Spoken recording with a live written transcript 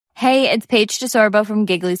Hey, it's Paige DeSorbo from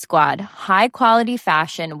Giggly Squad. High quality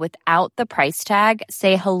fashion without the price tag.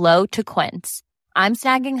 Say hello to Quince. I'm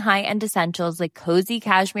snagging high-end essentials like cozy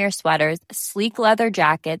cashmere sweaters, sleek leather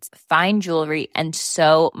jackets, fine jewelry, and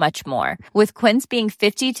so much more. With Quince being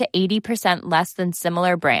 50 to 80% less than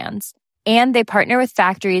similar brands. And they partner with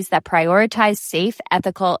factories that prioritize safe,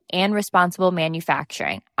 ethical, and responsible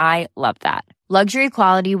manufacturing. I love that. Luxury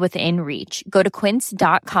quality within reach. Go to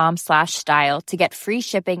quince.com/style to get free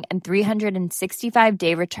shipping and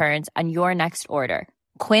 365-day returns on your next order.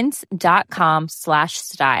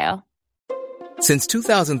 Quince.com/style. Since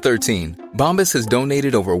 2013, Bombas has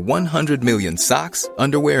donated over 100 million socks,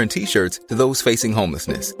 underwear, and T-shirts to those facing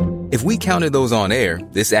homelessness. If we counted those on air,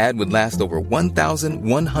 this ad would last over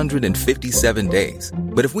 1,157 days.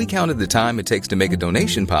 But if we counted the time it takes to make a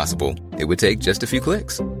donation possible, it would take just a few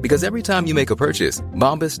clicks. Because every time you make a purchase,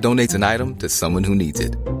 Bombas donates an item to someone who needs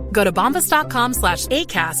it. Go to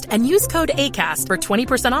bombas.com/ACAST and use code ACAST for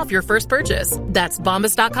 20% off your first purchase. That's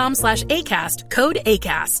bombas.com/ACAST, code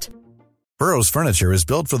ACAST. Burrow's furniture is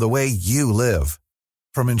built for the way you live.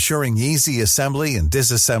 From ensuring easy assembly and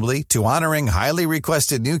disassembly to honoring highly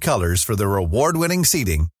requested new colors for their award-winning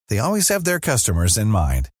seating, they always have their customers in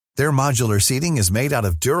mind. Their modular seating is made out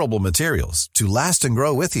of durable materials to last and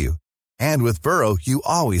grow with you. And with Burrow, you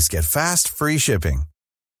always get fast, free shipping.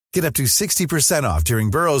 Get up to 60% off during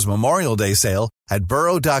Burrow's Memorial Day sale at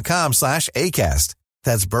burrow.com/ACAST.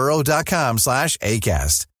 That's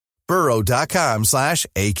burrow.com/ACAST.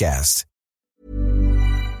 burrow.com/ACAST.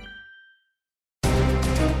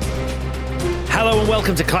 Hello and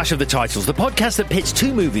welcome to Clash of the Titles, the podcast that pits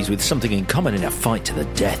two movies with something in common in a fight to the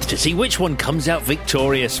death to see which one comes out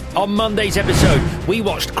victorious. On Monday's episode, we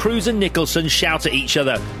watched Cruise and Nicholson shout at each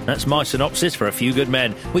other. That's my synopsis for A Few Good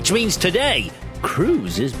Men, which means today,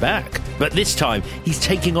 Cruise is back. But this time, he's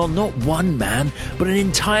taking on not one man, but an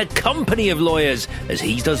entire company of lawyers as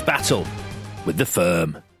he does battle with the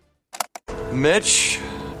firm. Mitch,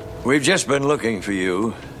 we've just been looking for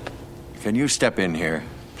you. Can you step in here,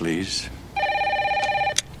 please?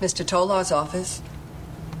 Mr. Tolar's office?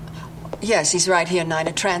 Yes, he's right here,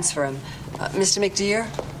 Nina. Transfer him. Mr. McDear?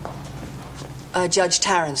 Judge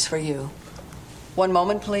Tarrance for you. One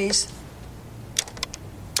moment, please.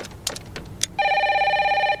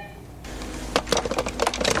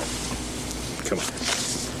 Come on.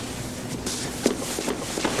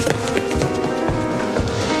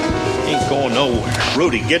 Ain't going nowhere.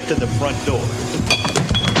 Rudy, get to the front door.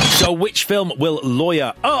 So which film will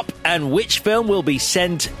lawyer up and which film will be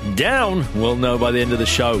sent down? We'll know by the end of the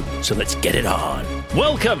show. So let's get it on.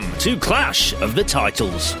 Welcome to Clash of the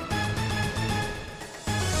Titles.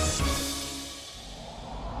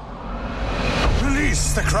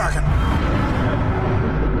 Release the Kraken!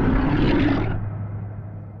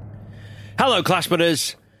 Hello, Clash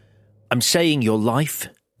Butters. I'm saying your life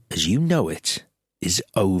as you know it is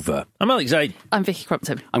over. I'm Alex Zaid. I'm Vicky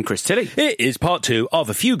Crompton. I'm Chris Tilley. It is part 2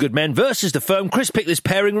 of A Few Good Men versus the Firm. Chris picked this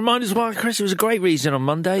pairing. Remind us why, Chris, it was a great reason on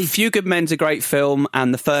Monday. A Few Good Men's a great film,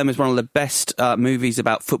 and The Firm is one of the best movies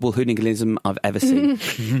about football hooliganism I've ever seen.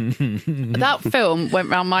 That film went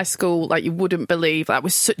round my school like you wouldn't believe. That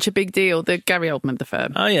was such a big deal. The Gary Oldman, The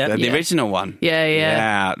Firm. Oh, yeah. The original one.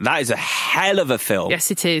 Yeah. That is a hell of a film.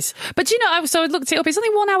 Yes, it is. But do you know, I looked it up. It's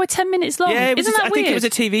only 1 hour, 10 minutes long. Yeah, Isn't that weird? I think it was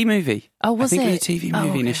a TV movie. Oh, was I think it? it was a TV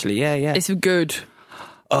movie initially. Yeah. It's good.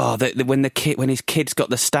 Oh, when his kid's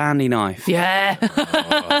got the Stanley knife. Yeah.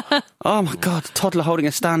 Oh my God, toddler holding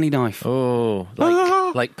a Stanley knife. Oh,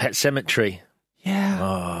 like Pet Sematary. Yeah.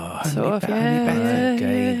 Oh, sort of,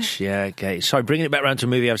 yeah. Gage. Sorry, bringing it back around to a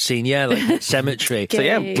movie I've seen. Yeah, like Pet Sematary. So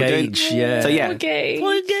yeah, Gage. Yeah. So yeah, Gage.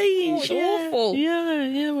 Poor Gage. Awful.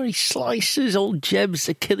 Yeah, where he slices old Jeb's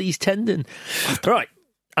Achilles tendon. Right.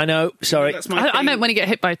 I know, sorry. I meant when he get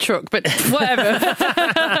hit by a truck, but whatever.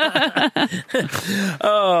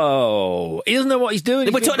 Oh, he doesn't know what he's doing.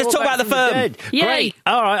 Let's talk about The Firm. Great.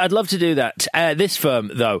 All right, I'd love to do that. This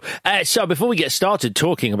Firm, though. So before we get started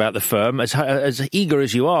talking about The Firm, as eager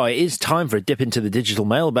as you are, it is time for a dip into the digital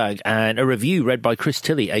mailbag and a review read by Chris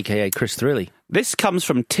Tilley, a.k.a. Chris Thrilly. This comes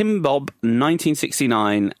from Tim Bob,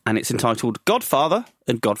 1969, and it's entitled Godfather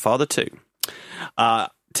and Godfather 2.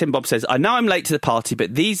 Tim Bob says, I know I'm late to the party,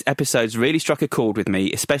 but these episodes really struck a chord with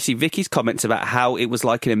me, especially Vicky's comments about how it was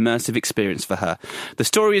like an immersive experience for her. The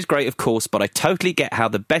story is great, of course, but I totally get how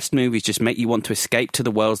the best movies just make you want to escape to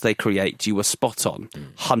the worlds they create. You were spot on,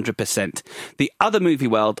 100%. The other movie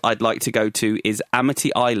world I'd like to go to is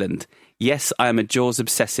Amity Island. Yes, I am a Jaws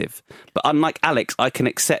obsessive. But unlike Alex, I can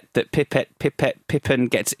accept that Pippin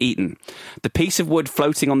gets eaten. The piece of wood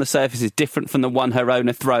floating on the surface is different from the one her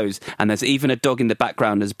owner throws, and there's even a dog in the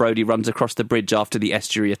background as Brody runs across the bridge after the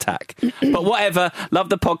estuary attack. But whatever, love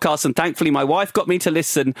the podcast, and thankfully my wife got me to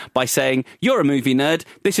listen by saying, "You're a movie nerd,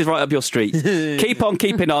 this is right up your street. Keep on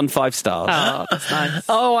keeping on, 5 stars. Oh, that's nice.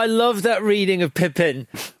 Oh, I love that reading of Pippin.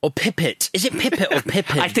 Or Pippet. Is it Pippet or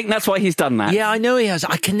Pippin? I think that's why he's done that. Yeah, I know he has.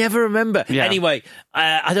 I can never remember. Yeah. Anyway,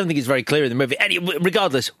 I don't think it's very clear in the movie.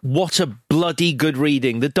 Regardless, what a bloody good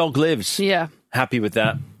reading. The dog lives. Yeah. Happy with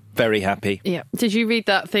that. Very happy. Yeah. Did you read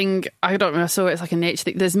that thing? I don't know. I saw it. It's like a nature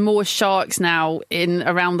thing. There's more sharks now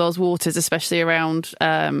around those waters, especially around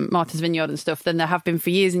Martha's Vineyard and stuff, than there have been for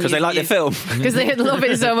years and years. Because they like the film. Because they love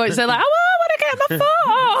it so much. They're like, I want to get my photo.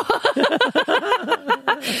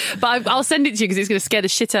 But I'll send it to you because it's going to scare the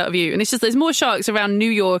shit out of you. And it's just there's more sharks around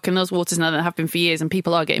New York and those waters now than there have been for years, and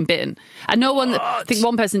people are getting bitten. And no one, I think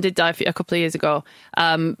one person did die a couple of years ago.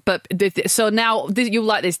 So now you'll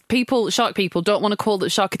like this. Shark people don't want to call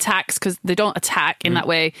it shark attacks because they don't attack in that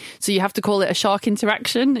way. So you have to call it a shark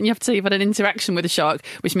interaction, and you have to say you've had an interaction with a shark,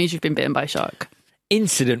 which means you've been bitten by a shark.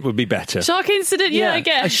 Incident would be better. Shark incident, yeah, I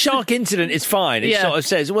guess. A shark incident is fine. It sort of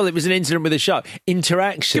says, well, it was an incident with a shark.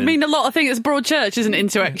 Interaction. Could mean a lot of things. It's Broadchurch, isn't it?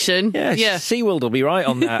 Interaction. Yeah. SeaWorld will be right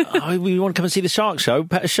on that. We want to come and see the shark show.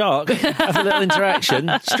 Pet a shark. Have a little interaction.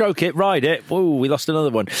 Stroke it. Ride it. Whoa, we lost another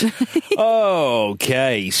one.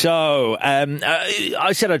 Okay. So,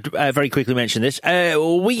 I said I'd very quickly mention this.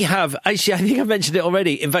 We have, actually, I think I've mentioned it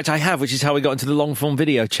already. In fact, I have, which is how we got into the long form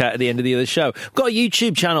video chat at the end of the other show. We've got a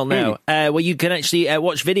YouTube channel now where you can actually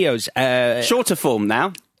watch videos. Shorter form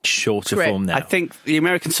now. I think the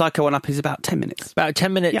American Psycho one up is about 10 minutes. About a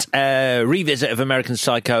 10-minute revisit of American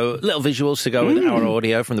Psycho. Little visuals to go with our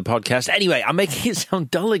audio from the podcast. Anyway, I'm making it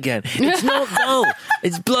sound dull again. It's not dull.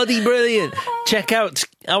 It's bloody brilliant. Check out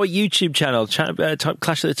our YouTube channel. Type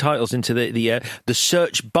Clash of the Titles into the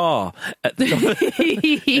search bar at the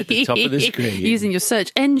top of the screen. Using your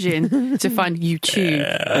search engine to find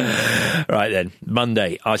YouTube. Right then,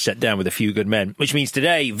 Monday, I sat down with a few good men, which means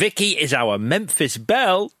today, Vicky is our Memphis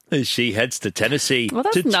Belle as she heads to Tennessee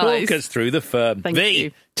to talk us through the firm. Thank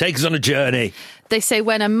you. Take us on a journey. They say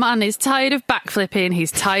when a man is tired of backflipping,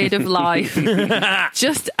 he's tired of life.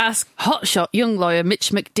 Just ask hotshot young lawyer Mitch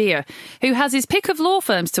McDear, who has his pick of law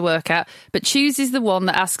firms to work at, but chooses the one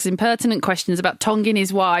that asks impertinent questions about tonguing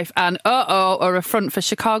his wife and are a front for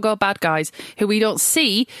Chicago bad guys who we don't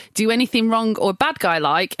see do anything wrong or bad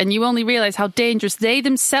guy-like, and you only realise how dangerous they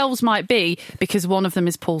themselves might be because one of them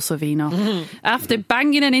is Paul Sorvino. After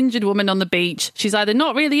banging an injured woman on the beach, she's either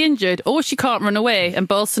not really injured or she can't run away, and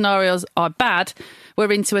both scenarios are bad.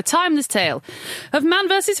 We're into a timeless tale of man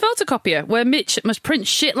versus photocopier, where Mitch must print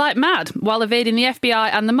shit like mad while evading the FBI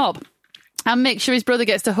and the mob, and make sure his brother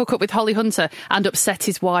gets to hook up with Holly Hunter and upset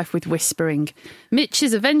his wife with whispering.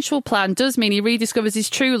 Mitch's eventual plan does mean he rediscovers his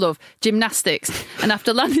true love, gymnastics, and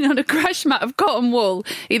after landing on a crash mat of cotton wool,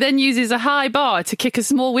 he then uses a high bar to kick a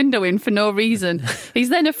small window in for no reason. He's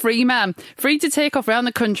then a free man, free to take off around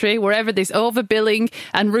the country wherever there's overbilling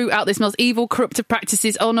and root out this most evil, corruptive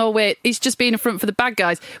practices. Oh no, wait, it's just being a front for the bad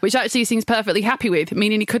guys, which actually he seems perfectly happy with,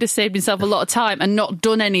 meaning he could have saved himself a lot of time and not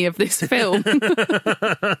done any of this film.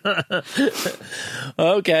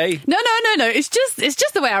 Okay. No. It's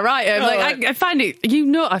just the way I write it. Like, I find it.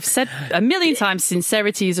 I've said a million times,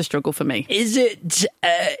 sincerity is a struggle for me. Is it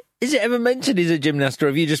ever mentioned he's a gymnast, or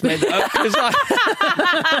have you just made that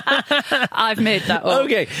up? I've made that up.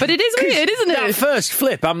 Okay, but it is weird, isn't it? That first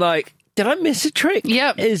flip, I'm like, did I miss a trick?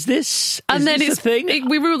 Yep. Is this a thing?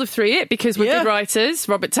 We rule of three it because we're good writers,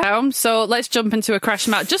 Robert Town. So let's jump into a crash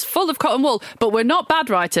mat just full of cotton wool. But we're not bad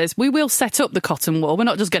writers. We will set up the cotton wool. We're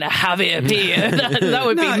not just going to have it appear. that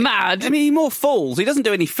would be mad. I mean, he more falls. He doesn't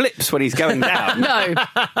do any flips when he's going down. No,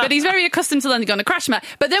 but he's very accustomed to landing on a crash mat.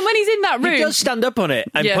 But then when he's in that room, he does stand up on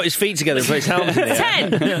it and put his feet together and put his helmet in the air.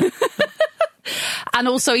 10. And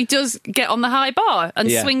also he does get on the high bar and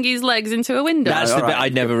swing his legs into a window. That's the bit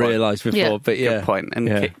I'd never realised before. But good point.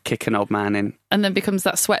 And kick an old man in. And then becomes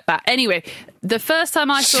that sweat bat. Anyway, the first time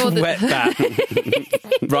I saw sweat bat.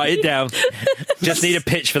 Write it down. Just need a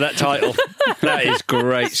pitch for that title. That is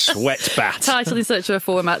great. Sweat bat. Title in search of a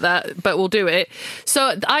format, that, but we'll do it.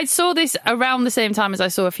 So I saw this around the same time as I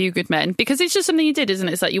saw A Few Good Men, because it's just something you did, isn't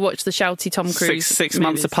it? It's like you watch the shouty Tom Cruise. Six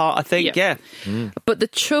months apart, I think. Yeah. But the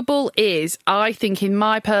trouble is, I think in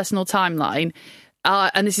my personal timeline,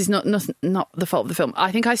 and this is not the fault of the film,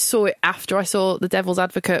 I think I saw it after I saw The Devil's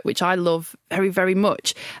Advocate, which I love very, very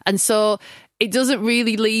much. And so it doesn't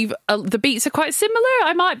really leave... the beats are quite similar,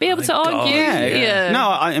 I might be able to argue. Yeah. No,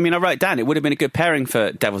 I mean, I wrote down it would have been a good pairing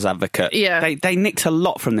for Devil's Advocate. Yeah. They nicked a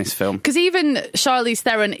lot from this film. Because even Charlize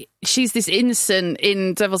Theron, she's this innocent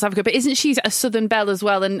in Devil's Advocate, but isn't she a Southern belle as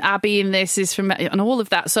well? And Abby in this is from... and all of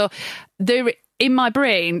that. So there... In my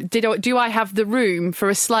brain, do I have the room for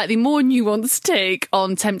a slightly more nuanced take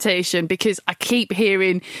on Temptation? Because I keep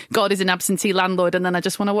hearing God is an absentee landlord, and then I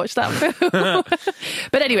just want to watch that film.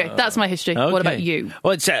 But anyway, that's my history. Okay. What about you?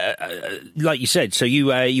 Well, it's like you said. So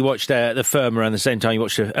you watched The Firm around the same time you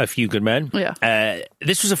watched A Few Good Men. Yeah.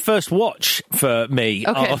 This was a first watch for me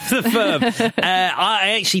of The Firm.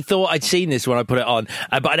 I actually thought I'd seen this when I put it on,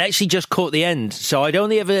 but I'd actually just caught the end. So I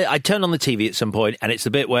turned on the TV at some point, and it's the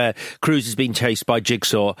bit where Cruz has been chased by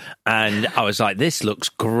Jigsaw, and I was like, this looks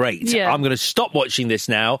great. Yeah. I'm going to stop watching this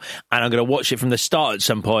now, and I'm going to watch it from the start at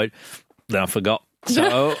some point. Then I forgot.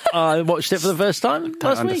 So I watched it for the first time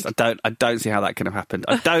last week. I don't see how that could have happened.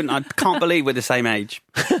 I can't believe we're the same age.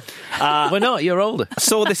 We're not, you're older. I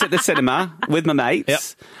saw this at the cinema with my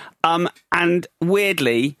mates. Yep. And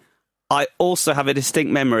weirdly, I also have a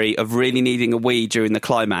distinct memory of really needing a wee during the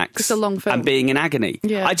climax. It's a long film. And being in agony.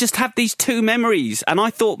 Yeah. I just have these two memories, and I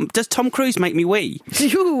thought, does Tom Cruise make me wee?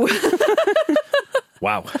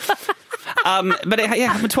 Wow. But it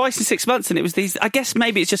happened twice in 6 months, and it was these... I guess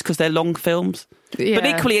maybe it's just because they're long films. Yeah. But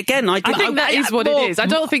equally, again, I think that is what it is. I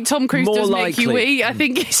don't think Tom Cruise does make you wee. I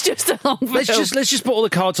think it's just a long film. Let's just put all the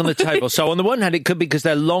cards on the table. So on the one hand, it could be because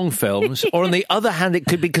they're long films, or on the other hand, it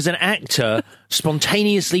could be because an actor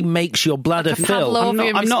spontaneously makes your bladder fill.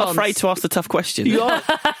 I'm not afraid to ask the tough questions. You are.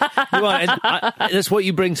 And that's what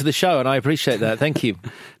you bring to the show, and I appreciate that. Thank you.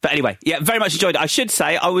 But anyway, yeah, very much enjoyed it. I should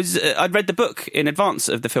say I'd read the book in advance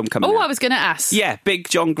of the film coming out. Oh, I was going to ask. Yeah, big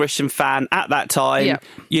John Grisham fan at that time. Yeah.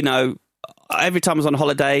 You know, every time I was on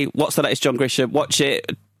holiday, what's the latest John Grisham? Watch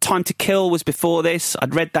it. Time to Kill was before this.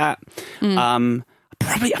 I'd read that.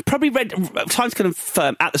 I probably read Time to Kill and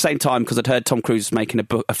Firm at the same time because I'd heard Tom Cruise was making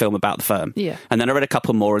a film about the firm. Yeah. And then I read a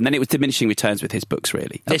couple more, and then it was diminishing returns with his books,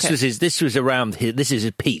 really. This was his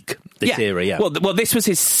peak, this era, yeah. Well, this was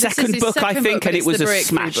his second book, I think, and it was a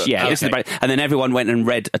smash. Book. Yeah, okay. And then everyone went and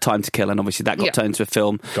read A Time to Kill, and obviously that got turned into a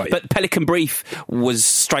film. But Pelican Brief was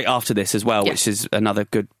straight after this as well, which is another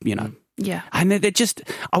good, Yeah. And they're just...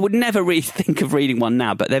 I would never really think of reading one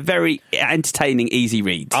now, but they're very entertaining, easy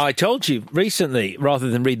reads. I told you recently, rather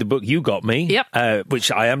than read the book you got me,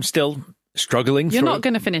 which I am still struggling through. You're not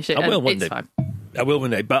going to finish it. I will one it's day. Fine. I will one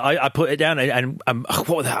day, but I put it down and what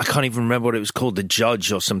was that? I can't even remember what it was called, The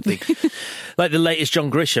Judge or something, like the latest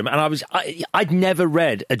John Grisham. And I'd never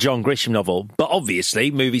read a John Grisham novel, but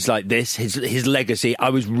obviously movies like this, his legacy, I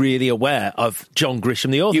was really aware of John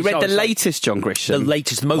Grisham, the author. You read the latest John Grisham? The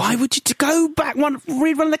latest, most. Why would you go back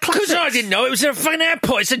read one of the classics? Because I didn't know it was in a fucking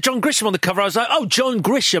airport. It said John Grisham on the cover. I was like, oh, John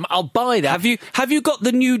Grisham, I'll buy that. Have you got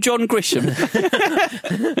the new John Grisham?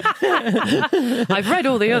 I've read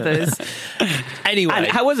all the others. Anyway, and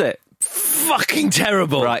how was it? Fucking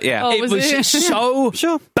terrible. Right, yeah. Oh, it was so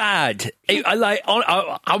Sure. bad.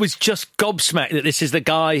 I was just gobsmacked that this is the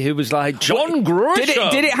guy who was like, John Grisham.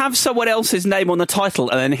 Did it have someone else's name on the title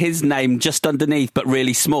and then his name just underneath but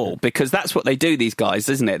really small? Because that's what they do, these guys,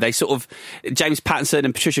 isn't it? They sort of, James Patterson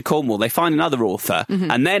and Patricia Cornwell, they find another author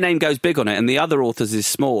and their name goes big on it and the other author's is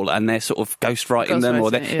small and they're sort of ghostwriting them or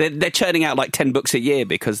they're churning out like 10 books a year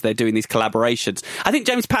because they're doing these collaborations. I think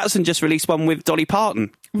James Patterson just released one with Dolly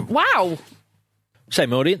Parton. Wow.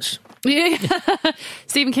 Same audience. Yeah.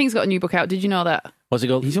 Stephen King's got a new book out. Did you know that? What's it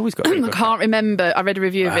called? He's always got a new I book can't remember. I read a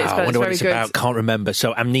review of it. I It's wonder what very it's good. about. Can't remember.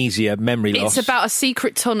 So amnesia, memory loss. It's about a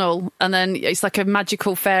secret tunnel, and then it's like a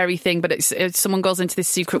magical fairy thing. But it's someone goes into this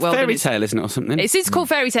secret world. Fairy tale, isn't it, or something? It's called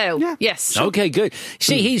Fairy Tale. Yeah. Yes. Okay, good.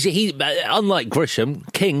 See, he unlike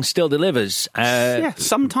Grisham, King still delivers. Yeah,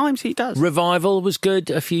 sometimes he does. Revival was good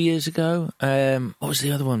a few years ago. What was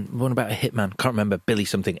the other one? One about a hitman. Can't remember. Billy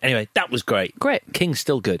something. Anyway, that was great. Great. King's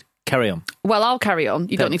still good. Carry on. Well, I'll carry on.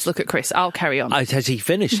 You don't need to look at Chris. I'll carry on. Has he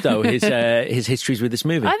finished, though, his histories with this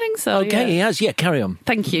movie? I think so, Okay, yeah. he has. Yeah, carry on.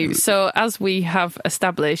 Thank you. So, as we have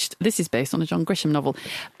established, this is based on a John Grisham novel.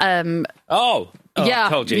 Yeah, I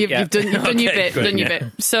told you. You've done your bit. Good, done your bit.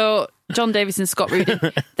 So, John Davis and Scott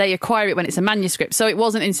Rudin, they acquire it when it's a manuscript, so it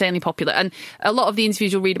wasn't insanely popular. And a lot of the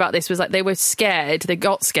interviews you'll read about this was like they were scared. They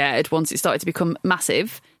got scared once it started to become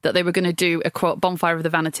massive that they were going to do a, quote, bonfire of the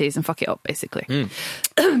vanities and fuck it up, basically.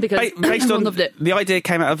 Because based everyone on loved it. the idea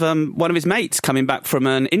came out of one of his mates coming back from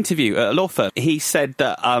an interview at a law firm. He said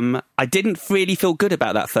that I didn't really feel good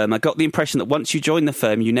about that firm. I got the impression that once you join the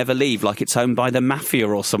firm, you never leave, like it's owned by the mafia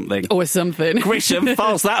or something. Or something. Grisham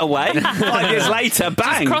files that away. 5 years later,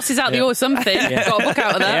 bang. Just crosses out the or something. Got a book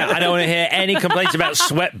out of that. Yeah, I don't want to hear any complaints about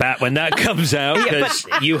Sweatbat when that comes out, because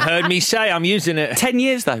you heard me say I'm using it. 10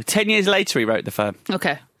 years, though. 10 years later, he wrote the firm.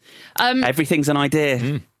 Okay. Everything's an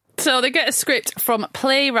idea. So they get a script from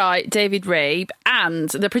playwright David Rabe and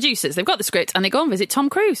the producers. They've got the script and they go and visit Tom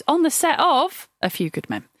Cruise on the set of A Few Good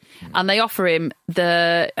Men. And they offer him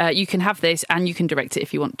you can have this and you can direct it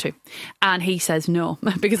if you want to. And he says no,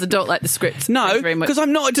 because I don't like the script. No, because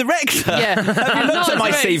I'm not a director. Yeah. Have you looked at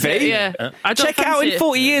my CV? Yeah. I don't Check out in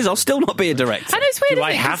 40 years, I'll still not be a director. I know, it's weird. Do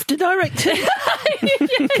I have to direct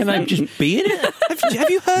it? Can I just be in it?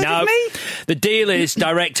 Have you heard of me? The deal is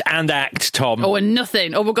direct and act, Tom. Oh, and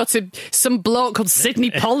nothing. Oh, we've got some bloke called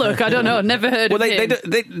Sidney Pollock. I don't know. Never heard of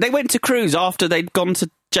him. They went to Cruise after they'd gone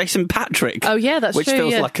to Jason Patrick. Oh, yeah, that's which true.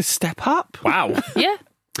 Which feels like a step up. Wow. Yeah.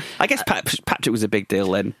 I guess Patrick was a big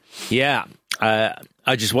deal then. Yeah.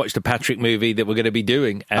 I just watched a Patrick movie that we're going to be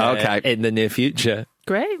doing in the near future.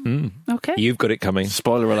 Great. Okay. You've got it coming.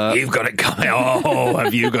 Spoiler alert. You've got it coming. Oh,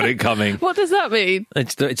 have you got it coming? What does that mean?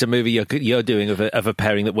 It's a movie you're doing of a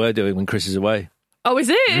pairing that we're doing when Chris is away. Oh, is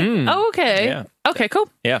it? Oh, okay. Yeah. Okay, cool.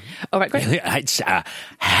 Yeah. All right, great. It's a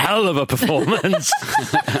hell of a performance.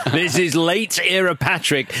 This is late era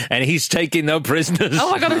Patrick, and he's taking no prisoners. Oh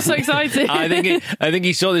my God, I'm so excited. I think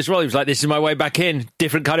he saw this role. He was like, "This is my way back in.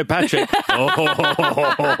 Different kind of Patrick."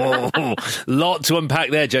 Lot to unpack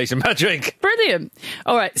there, Jason Patrick. Brilliant.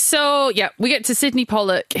 All right, so yeah, we get to Sidney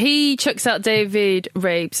Pollock. He chucks out David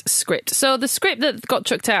Rabe's script. So the script that got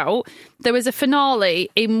chucked out, there was a finale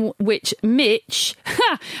in which Mitch,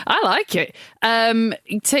 I like it,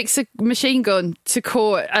 he takes a machine gun to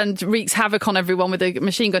court and wreaks havoc on everyone with a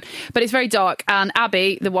machine gun. But it's very dark, and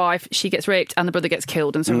Abby, the wife, she gets raped and the brother gets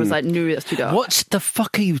killed, and so everyone's like, no, that's too dark. What the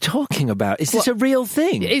fuck are you talking about? Is this a real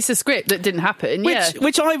thing? It's a script that didn't happen,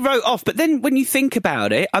 Which I wrote off, but then when you think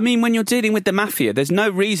about it, I mean, when you're dealing with the mafia, there's no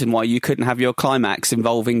reason why you couldn't have your climax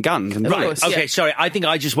involving guns and bullets. Okay, sorry, I think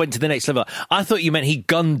I just went to the next level. I thought you meant he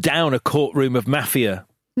gunned down a courtroom of mafia.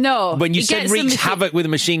 No. When you said wreaks havoc with a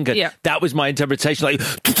machine gun, that was my interpretation. Like,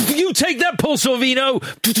 you take that, Paul Sorvino!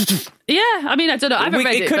 Yeah, I mean, I don't know. I haven't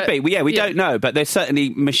read it. It could be. We don't know, but there's certainly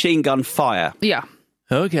machine gun fire. Yeah.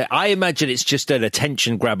 Okay, I imagine it's just an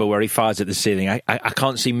attention grabber where he fires at the ceiling. I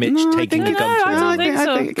can't see Mitch taking the gun. I don't think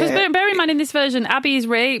so. Because bear in mind, in this version, Abby is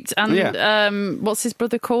raped, and what's his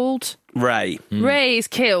brother called? Ray. Ray is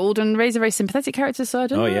killed, and Ray's a very sympathetic character, so I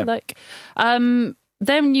don't know. Yeah. Like,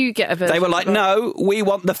 then you get a version. They were like, no, we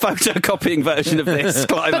want the photocopying version of this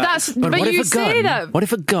climax. But you say that. What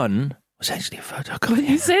if a gun was actually a photocopy?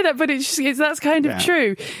 You say that, but that's kind of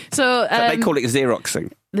true. So they call it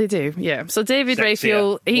Xeroxing. They do, yeah. So David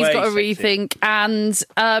Raphael, he's got a rethink, and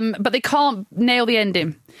but they can't nail the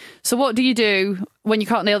ending. So what do you do when you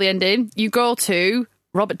can't nail the ending? You go to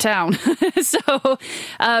Robert Town. So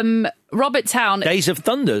Robert Town. Days of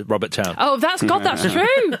Thunder, Robert Town. Oh, that's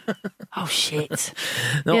true. Oh, shit.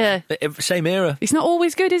 No, yeah. Same era. He's not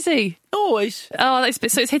always good, is he? Always. Oh,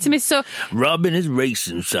 so it's hit and miss. So Robin is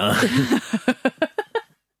racing, son.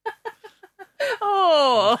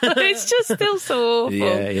 Oh, it's just still so awful.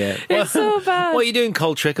 Yeah. It's so bad. What are you doing,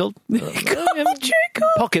 Cold Trickle?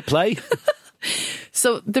 Pocket play.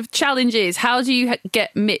 So the challenge is, how do you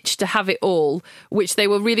get Mitch to have it all, which they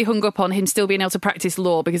were really hung up on him still being able to practice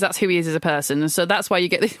law, because that's who he is as a person. And so that's why you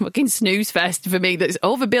get this fucking snooze fest for me, that's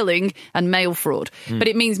overbilling and mail fraud. But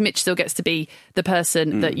it means Mitch still gets to be the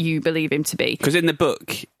person that you believe him to be. Because in the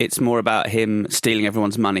book, it's more about him stealing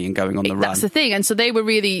everyone's money and going on the run. That's the thing. And so they were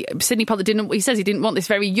really, Sidney Pollack he says he didn't want this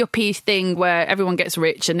very yuppie thing where everyone gets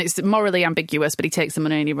rich and it's morally ambiguous, but he takes the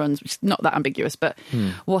money and he runs, which is not that ambiguous, but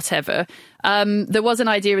whatever. There was an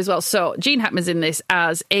idea as well. So Gene Hackman's in this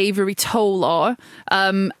as Avery Tolar,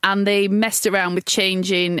 and they messed around with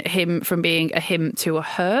changing him from being a him to a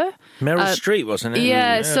her. Meryl Streep, wasn't it?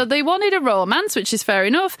 Yeah, so they wanted a romance, which is fair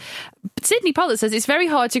enough. But Sidney Pollack says it's very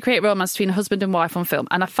hard to create romance between a husband and wife on film,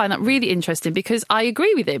 and I find that really interesting because I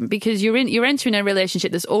agree with him, because you're entering a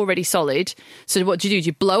relationship that's already solid. So what do? Do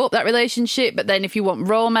you blow up that relationship? But then if you want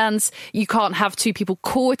romance, you can't have two people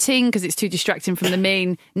courting because it's too distracting from the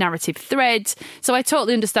main narrative thread. So I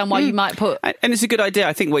totally understand why you might put... And it's a good idea.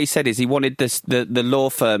 I think what he said is he wanted the law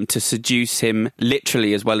firm to seduce him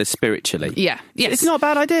literally as well as spiritually. Yeah. Yes. It's not a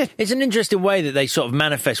bad idea. It's it's an interesting way that they sort of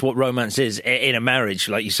manifest what romance is in a marriage,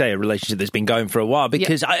 like you say, a relationship that's been going for a while.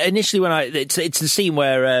 Because initially, it's the scene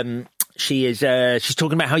where she's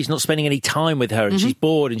talking about how he's not spending any time with her, and she's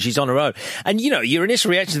bored and she's on her own. And your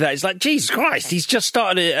initial reaction to that is like, Jesus Christ, he's just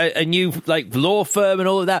started a new law firm and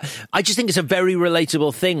all of that. I just think it's a very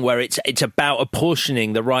relatable thing where it's about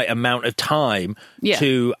apportioning the right amount of time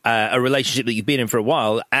to a relationship that you've been in for a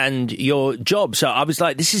while and your job. So I was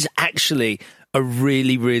like, this is actually a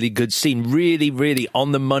really, really good scene. Really, really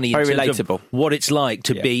on the money. Very in terms relatable. of what it's like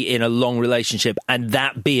to be in a long relationship and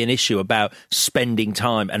that be an issue about spending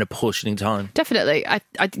time and apportioning time. Definitely. I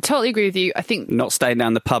totally agree with you. I think... Not staying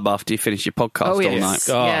down the pub after you finish your podcast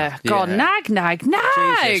all night. God, nag.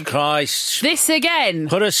 Jesus Christ. This again.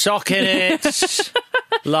 Put a sock in it.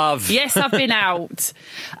 Love. Yes, I've been out.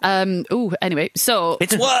 Anyway, so...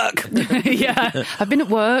 It's work. Yeah, I've been at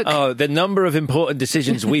work. Oh, the number of important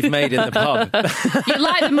decisions we've made in the pub. You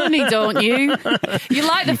like the money, don't you? You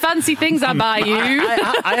like the fancy things I buy you.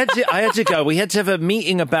 I had to go. We had to have a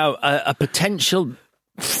meeting about a potential...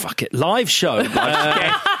 live show.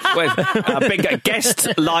 A big guest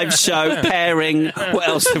live show pairing. What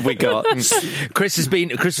else have we got? Chris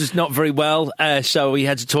is not very well, so we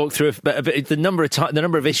had to talk through the number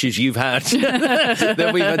of issues you've had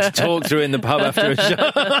that we've had to talk through in the pub after a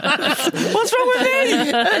show. What's wrong with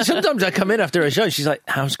me? Sometimes I come in after a show and she's like,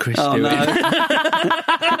 how's Chris doing? No.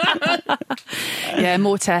 Yeah,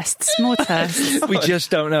 more tests. We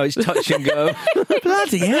just don't know. It's touch and go.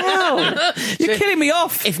 Bloody hell. You're killing me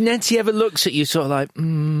off. If Nettie ever looks at you sort of like,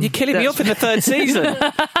 you're killing me off in the third season.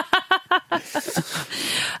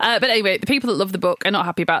 But anyway, the people that love the book are not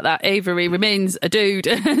happy about that. Avery remains a dude,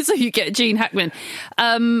 so you get Gene Hackman.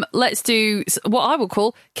 Let's do what I will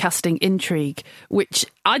call casting intrigue, which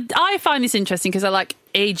I find this interesting because I like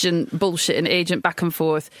agent bullshit and agent back and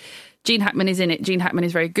forth. Gene Hackman is in it. Gene Hackman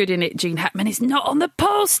is very good in it. Gene Hackman is not on the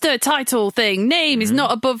poster title thing. Name is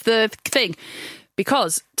not above the thing.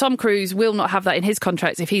 Because Tom Cruise will not have that in his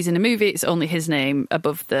contracts. If he's in a movie, it's only his name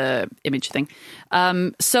above the image thing.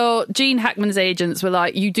 So Gene Hackman's agents were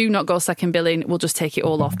like, you do not go second billing, we'll just take it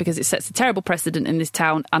all off because it sets a terrible precedent in this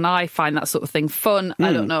town. And I find that sort of thing fun.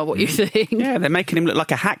 I don't know what you think. Yeah, they're making him look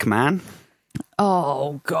like a hack man.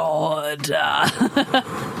 Oh, God. I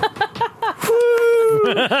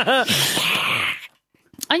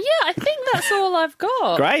think that's all I've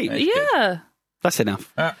got. Great. Yeah. That's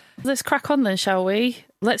enough. Let's crack on then, shall we?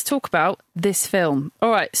 Let's talk about this film.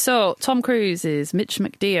 All right, so Tom Cruise is Mitch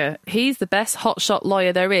McDear. He's the best hotshot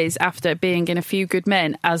lawyer there is after being in A Few Good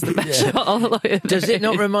Men as the best hotshot lawyer. Does it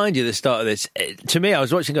not remind you, the start of this? To me, I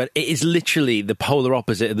was watching going, it is literally the polar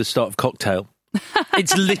opposite of the start of Cocktail.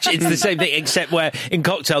 It's the same thing, except where in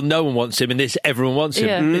Cocktail no one wants him, in this everyone wants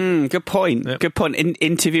him. Yeah. Good point. Yeah. Good point.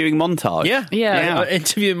 Interviewing montage. Yeah.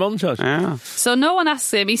 Interviewing montage. Yeah. So no one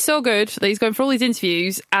asks him. He's so good that he's going for all these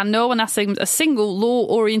interviews, and no one asks him a single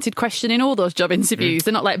law-oriented question in all those job interviews.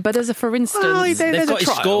 They're not like, but as a for instance. Well, they've got his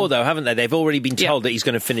score though, haven't they? They've already been told that he's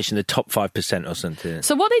going to finish in the top 5% or something.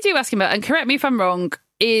 So what they do ask him about, and correct me if I'm wrong,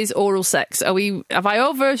 is oral sex. Have I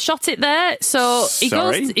overshot it there? So he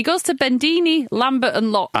goes to Bendini, Lambert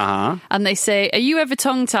and Locke, and they say, are you ever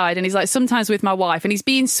tongue-tied? And he's like, sometimes with my wife. And he's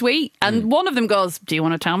being sweet. And one of them goes, do you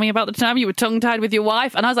want to tell me about the time you were tongue-tied with your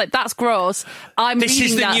wife? And I was like, that's gross. This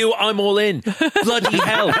is the new I'm all in. Bloody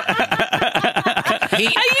hell. Are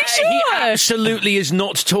you sure? He absolutely is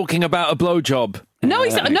not talking about a blowjob. No,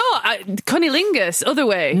 he's not. No, cunnilingus, other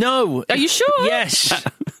way. No. Are you sure? Yes.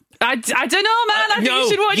 I don't know, man. I think you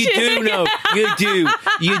should watch it. You do know.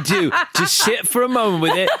 You do. Just sit for a moment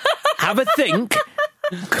with it. Have a think.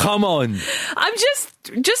 Come on. I'm just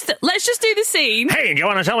let's just do the scene. Hey, do you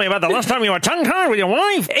want to tell me about the last time you were tongue-tied with your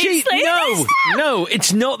wife? No,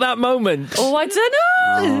 it's not that moment. Oh, I don't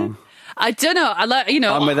know. I don't know.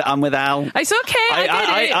 I'm with Al. It's okay.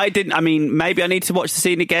 I didn't. I mean, maybe I need to watch the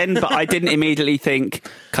scene again, but I didn't immediately think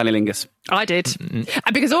cunnilingus. I did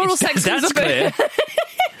because oral sex comes up. Clear.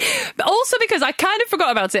 But also because I kind of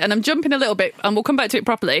forgot about it, and I'm jumping a little bit, and we'll come back to it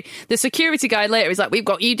properly. The security guy later is like, we've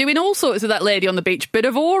got you doing all sorts with that lady on the beach. Bit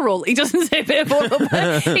of oral. He doesn't say bit of oral,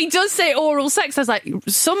 but he does say oral sex. I was like,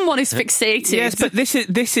 someone is fixated. Yes, but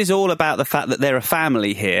this is all about the fact that they're a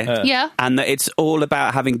family here. Yeah. And that it's all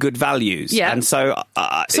about having good values. Yeah. And so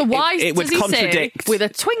why it would does he contradict. say with a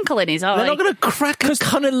twinkle in his eye? They're not going to crack a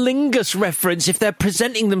cunnilingus reference if they're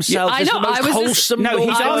presenting themselves as the most wholesome.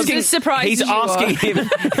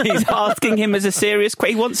 He's asking him as a serious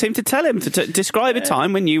question. He wants him to tell him to describe a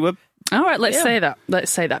time when you were All right, let's say that.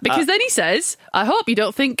 Let's say that. Because then he says, I hope you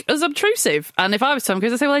don't think us obtrusive. And if I was Tom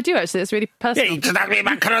Cruise, I'd say, well, I do actually. It's really personal. Yeah, you just have me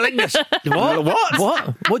about cunnilingus.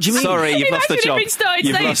 What? What do you mean? Sorry, you've lost the Imagine job. if he'd started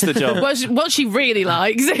You've saying lost the job. What she really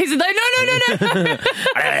likes is, no.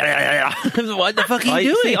 What the fuck are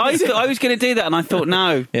you doing? I was going to do that, and I thought,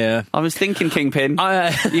 no. Yeah. I was thinking Kingpin.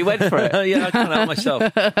 You went for it. Yeah, I can't help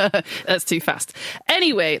myself. That's too fast.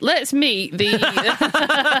 Anyway, let's meet the...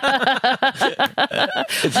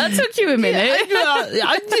 That took you a minute.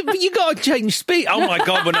 You got to change speed. Oh my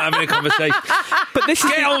God, we're not having a conversation. But this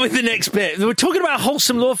get on with the next bit. We're talking about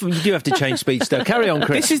wholesome law firm. You do have to change speed still. Carry on,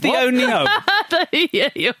 Chris. This is the only... Yeah,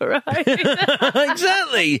 you're right.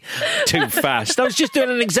 Exactly. Too fast. I was just doing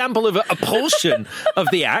an example of a portion of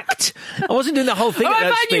the act. I wasn't doing the whole thing All at right,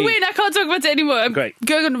 that fine, speed. you win. I can't talk about it anymore. I'm Great.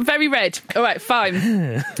 going very red. All right,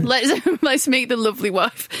 fine. Let's meet the lovely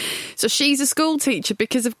wife. So she's a school teacher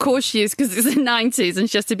because, of course, she is, because it's the 90s and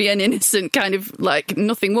she has to be an innocent kind of like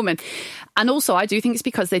nothing woman. And also, I do think it's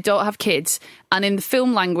because they don't have kids. And in the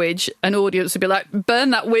film language, an audience would be like,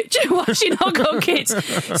 burn that witch. Why has she not got kids?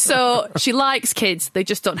 So she likes kids. They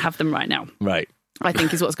just don't have them right now. Right. I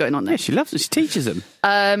think is what's going on there. Yeah, she loves it. She teaches them.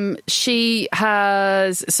 She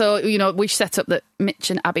has... So, you know, we've set up that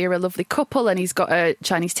Mitch and Abby are a lovely couple and he's got a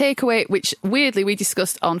Chinese takeaway, which, weirdly, we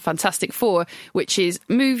discussed on Fantastic Four, which is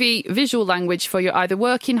movie visual language for you're either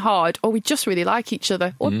working hard or we just really like each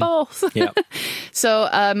other, or both. Yeah. So,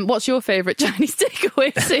 what's your favourite Chinese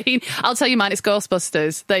takeaway scene? I'll tell you mine, it's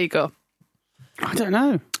Ghostbusters. There you go. I don't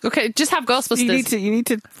know. Okay, just have Ghostbusters. You need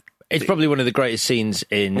to... It's probably one of the greatest scenes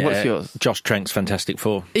in What's yours? Josh Trank's Fantastic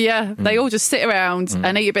Four. Yeah, they all just sit around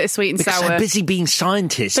and eat a bit of sweet and Because sour. they're busy being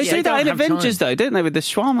scientists. They say that in Avengers, though, didn't they, with the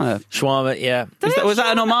Shawarma? Shawarma, yeah. Was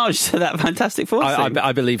that an homage to that Fantastic Four scene?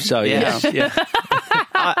 I believe so, Yeah. yeah.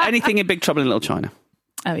 Anything in Big Trouble in Little China.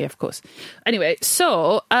 Oh, yeah, of course. Anyway,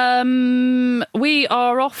 so we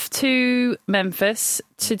are off to Memphis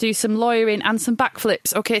to do some lawyering and some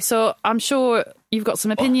backflips. Okay, so I'm sure you've got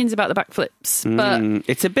some opinions about the backflips, but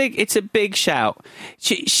It's a big shout.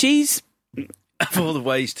 She's... Of all the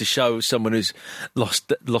ways to show someone who's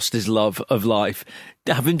lost his love of life,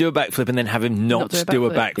 have him do a backflip and then have him not do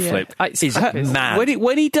a backflip is mad.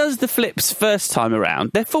 When he does the flips first time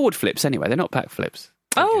around, they're forward flips anyway, they're not back flips.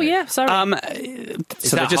 Oh, yeah, sorry.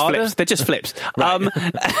 So they're just flips. They're just flips. Right.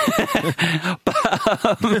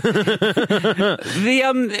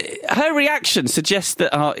 Her reaction suggests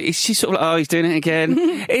that she's sort of like, he's doing it again.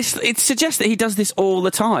 It suggests that he does this all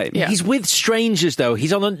the time. Yeah. He's with strangers though.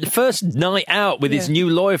 He's on the first night out with his new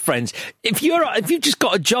lawyer friends. If you've just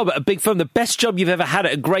got a job at a big firm, the best job you've ever had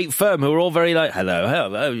at a great firm, who are all very like,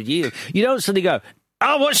 hello, you don't suddenly go,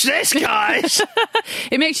 oh, watch this, guys.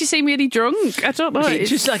 It makes you seem really drunk. I don't know. It's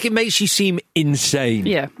just like it makes you seem insane.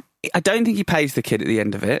 Yeah. I don't think he pays the kid at the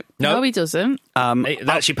end of it. No, he doesn't.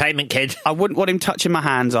 That's your payment, kid. I wouldn't want him touching my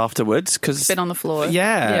hands afterwards because It's been on the floor.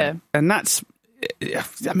 Yeah. And that's...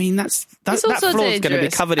 I mean, that floor's going to be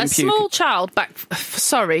covered in puke. A small child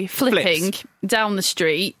flipping down the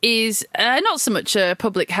street is not so much a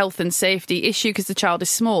public health and safety issue because the child is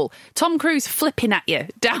small. Tom Cruise flipping at you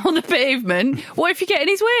down the pavement. What if you get in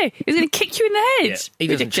his way? He's going to kick you in the head. Yeah. He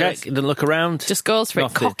doesn't check, he doesn't look around. Just goes for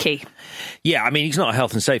it, cocky. Yeah, I mean, he's not a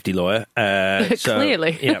health and safety lawyer.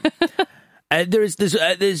 Clearly. Yeah. There's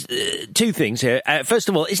two things here. First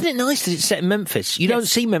of all, isn't it nice that it's set in Memphis? You don't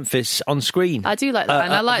see Memphis on screen. I do like that,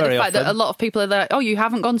 and I like the fact that a lot of people are like, "Oh, you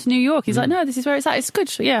haven't gone to New York." He's like, "No, this is where it's at. It's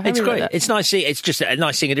good. Yeah, it's really great. Like it's nice. It's just a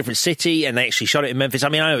nice seeing a different city, and they actually shot it in Memphis. I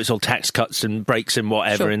mean, I know it's all tax cuts and breaks and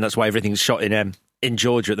whatever, and that's why everything's shot in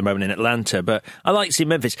Georgia at the moment, in Atlanta, but I like seeing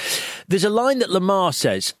Memphis. There's a line that Lamar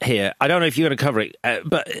says here. I don't know if you're going to cover it,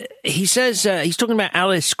 but he says he's talking about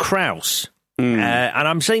Alice Krauss. And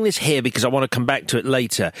I'm saying this here because I want to come back to it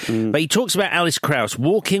later. But he talks about Alice Krauss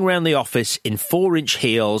walking around the office in 4-inch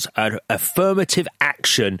heels at affirmative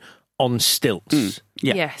action on stilts.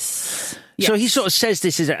 Yeah. Yes. So he sort of says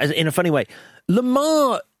this in a funny way.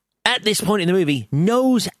 Lamar, at this point in the movie,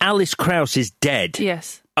 knows Alice Krauss is dead.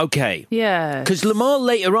 Yes. Okay. Yeah. Because Lamar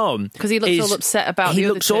later on... Because he looks all upset about the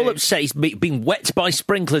other two. all upset. He's being wet by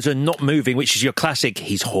sprinklers and not moving, which is your classic,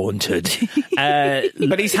 he's haunted.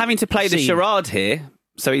 But he's having to play the charade here.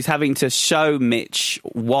 So he's having to show Mitch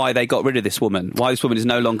why they got rid of this woman, why this woman is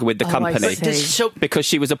no longer with the company. Because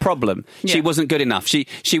she was a problem. Yeah. She wasn't good enough.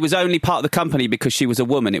 She was only part of the company because she was a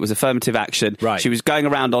woman. It was affirmative action. Right. She was going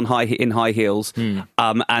around in high heels.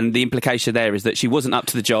 And the implication there is that she wasn't up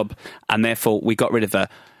to the job and therefore we got rid of her.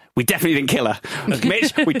 We definitely didn't kill her.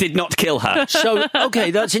 Mitch, we did not kill her. So,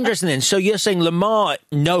 okay, that's interesting then. So you're saying Lamar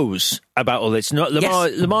knows about all this.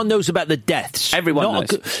 Lamar knows about the deaths. Everyone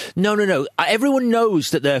knows. No. Everyone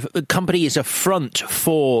knows that the company is a front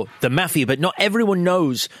for the mafia, but not everyone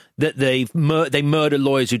knows that they murder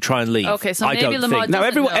lawyers who try and leave. Okay, so I maybe don't Lamar think.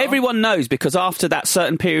 doesn't know. Everyone knows, because after that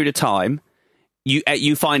certain period of time,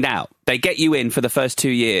 you find out. They get you in for the first 2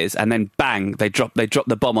 years, and then bang, they drop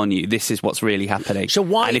the bomb on you. This is what's really happening. So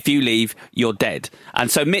why? And if you leave, you're dead.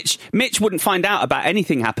 And so Mitch wouldn't find out about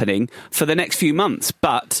anything happening for the next few months,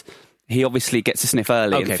 but he obviously gets a sniff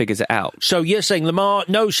early and figures it out. So you're saying Lamar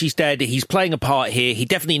knows she's dead. He's playing a part here. He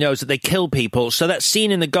definitely knows that they kill people. So that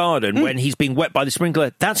scene in the garden when he's being wet by the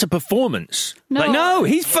sprinkler, that's a performance. No,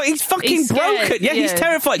 he's fucking broken. Yeah, he's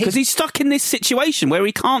terrified because he's stuck in this situation where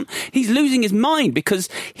he can't. He's losing his mind because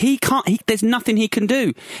he can't. There's nothing he can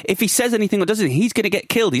do. If he says anything or does anything, he's going to get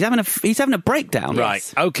killed. He's having a breakdown.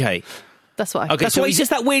 Right. Okay. That's why. Okay, that's why he says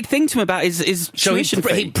that weird thing to him about his so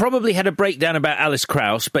he probably had a breakdown about Alice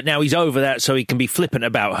Krauss, but now he's over that, so he can be flippant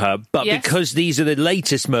about her. But because these are the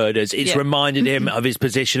latest murders, it's reminded him of his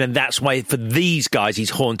position, and that's why for these guys he's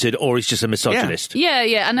haunted, or he's just a misogynist.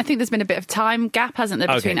 Yeah, and I think there's been a bit of time gap, hasn't there,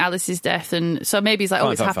 between Alice's death, and so maybe he's like,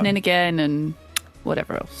 it's happening again, and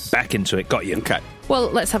whatever else. Back into it. Got you. Okay. Well,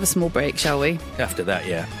 let's have a small break, shall we? After that,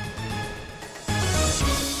 yeah.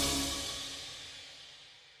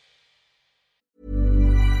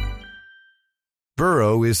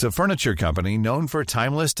 Burrow is a furniture company known for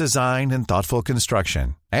timeless design and thoughtful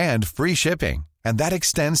construction, and free shipping, and that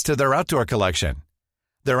extends to their outdoor collection.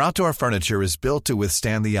 Their outdoor furniture is built to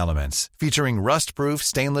withstand the elements, featuring rust-proof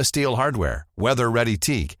stainless steel hardware, weather-ready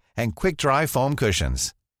teak, and quick-dry foam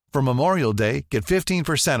cushions. For Memorial Day, get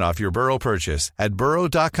 15% off your Burrow purchase at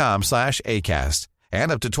burrow.com/ACAST,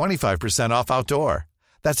 and up to 25% off outdoor.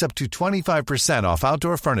 That's up to 25% off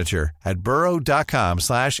outdoor furniture at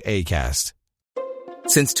burrow.com/ACAST.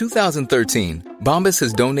 Since 2013, Bombas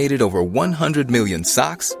has donated over 100 million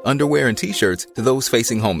socks, underwear, and T-shirts to those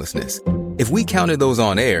facing homelessness. If we counted those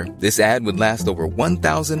on air, this ad would last over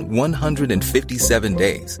 1,157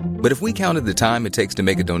 days. But if we counted the time it takes to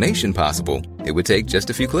make a donation possible, it would take just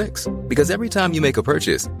a few clicks. Because every time you make a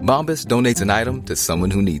purchase, Bombas donates an item to someone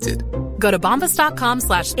who needs it. Go to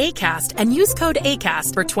bombas.com/ACAST and use code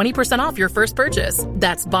ACAST for 20% off your first purchase.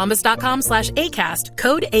 That's bombas.com/ACAST,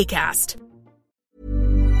 code ACAST.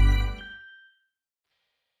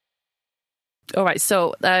 All right,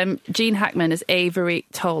 so Gene Hackman as Avery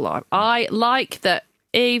Tolar. I like that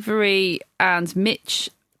Avery and Mitch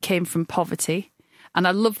came from poverty, and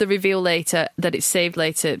I love the reveal later that it's saved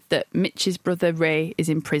later that Mitch's brother Ray is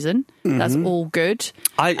in prison. Mm-hmm. That's all good.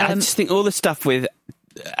 I just think all the stuff with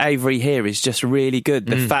Avery here is just really good.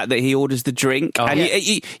 The fact that he orders the drink, and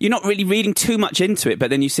you're not really reading too much into it, but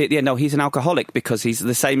then you see at the end, he's an alcoholic because he's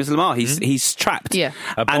the same as Lamar. He's trapped. Yeah,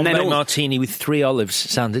 a Bombay martini with 3 olives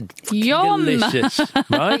sounded Yum. delicious,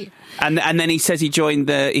 right? And then he says he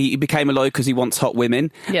became a lawyer because he wants hot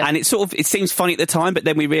women. Yeah. And it seems funny at the time, but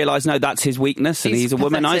then we realise no, that's his weakness, and he's a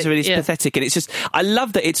womanizer, and he's pathetic. And it's just, I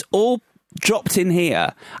love that it's all dropped in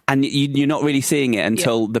here, and you're not really seeing it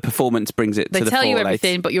until the performance brings it to the fore. They tell you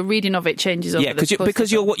everything, but your reading of it changes over the course.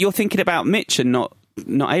 Because you're thinking about Mitch and not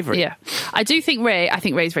Avery. Yeah, I do think Ray. I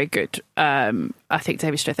think Ray's very good. I think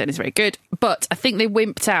David Strathairn is very good, but I think they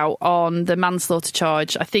wimped out on the manslaughter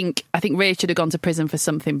charge. I think Ray should have gone to prison for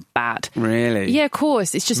something bad. Really? Yeah, of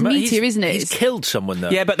course. It's just meatier, isn't it? He's killed someone though.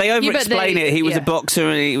 Yeah, but they over-explain it. He was a boxer,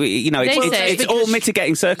 and it's all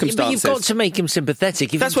mitigating circumstances. But you've got to make him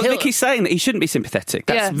sympathetic. That's what Vicky's saying, that he shouldn't be sympathetic.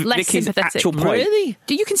 That's less Vicky's sympathetic. actual point. Really?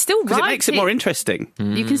 You can still write it makes it more interesting.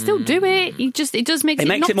 You can still do it. It does make it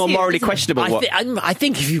makes it more morally questionable. I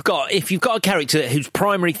think if you've got a character whose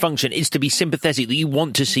primary function is to be sympathetic, that you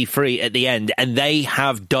want to see free at the end, and they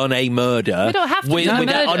have done a murder, we don't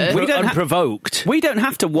have to unprovoked. We don't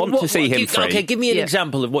have to want to see him free. Okay, give me an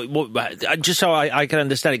example of what just so I can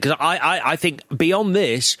understand it, because I think beyond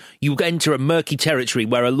this you enter a murky territory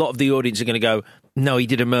where a lot of the audience are going to go, no, he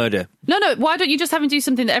did a murder. No, why don't you just have him do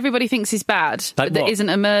something that everybody thinks is bad, but that isn't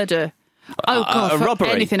a murder? Oh God! A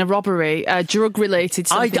robbery, a robbery, drug-related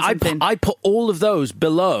something. I put all of those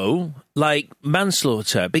below like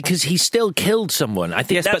manslaughter, because he still killed someone. I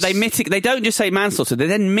think but they mitigate. They don't just say manslaughter; they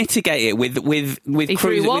then mitigate it with. He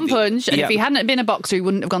threw one punch, and if he hadn't been a boxer, he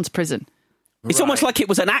wouldn't have gone to prison. It's almost like it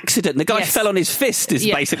was an accident. The guy fell on his fist is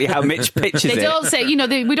basically how Mitch pitches it. They don't say,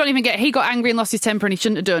 we don't even get, he got angry and lost his temper and he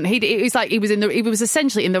shouldn't have done. It was like he was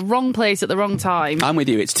essentially in the wrong place at the wrong time. I'm with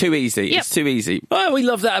you. It's too easy. Yep. It's too easy. Well, we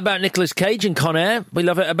love that about Nicolas Cage and Con Air. We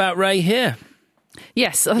love it about Ray here.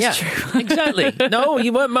 Yes, that's true. Exactly. No,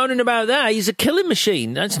 you weren't moaning about that. He's a killing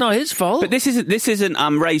machine. That's not his fault. But this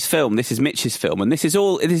isn't Ray's film. This is Mitch's film, and this is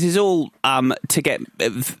all to get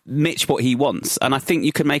Mitch what he wants. And I think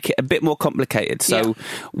you can make it a bit more complicated. So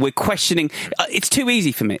we're questioning. It's too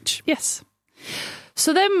easy for Mitch. Yes.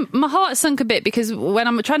 So then my heart sunk a bit because when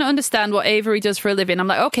I'm trying to understand what Avery does for a living, I'm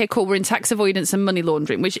like, okay, cool, we're in tax avoidance and money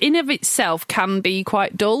laundering, which in of itself can be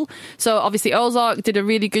quite dull. So obviously Ozark did a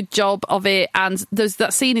really good job of it, and there's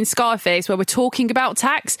that scene in Scarface where we're talking about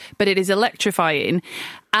tax, but it is electrifying.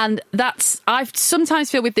 And I sometimes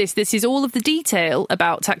feel with this is all of the detail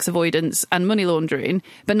about tax avoidance and money laundering,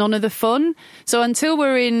 but none of the fun. So until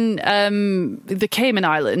we're in the Cayman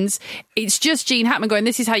Islands, it's just Gene Hackman going,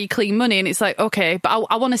 this is how you clean money. And it's like, okay, but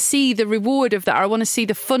I want to see the reward of that. Or I want to see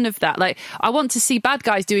the fun of that. Like, I want to see bad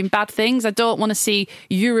guys doing bad things. I don't want to see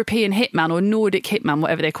European hitman or Nordic hitman,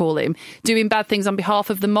 whatever they call him, doing bad things on behalf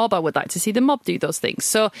of the mob. I would like to see the mob do those things.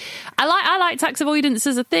 So I like tax avoidance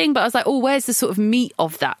as a thing, but I was like, oh, where's the sort of meat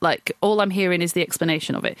of that? Like, all I'm hearing is the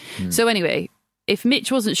explanation of it. So anyway, if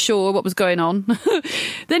Mitch wasn't sure what was going on,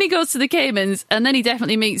 then he goes to the Caymans, and then he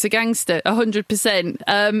definitely meets a gangster, 100%.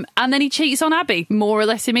 And then he cheats on Abby, more or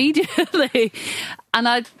less immediately. And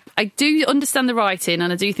I do understand the writing,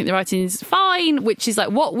 and I do think the writing is fine, which is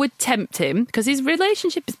like what would tempt him, because his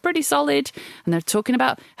relationship is pretty solid, and they're talking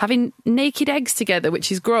about having naked eggs together,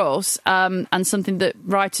 which is gross, and something that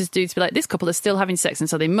writers do to be like, this couple are still having sex, and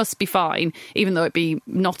so they must be fine, even though it'd be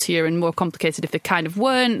knottier and more complicated if they kind of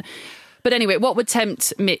weren't. But anyway, what would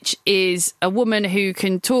tempt Mitch is a woman who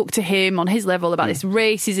can talk to him on his level about this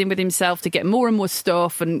race he's in with himself to get more and more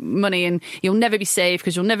stuff and money, and you'll never be safe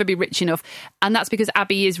because you'll never be rich enough. And that's because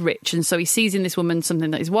Abby is rich, and so he sees in this woman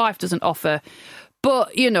something that his wife doesn't offer.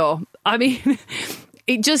 But, you know, I mean...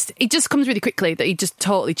 It just comes really quickly that he just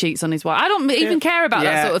totally cheats on his wife. I don't even care about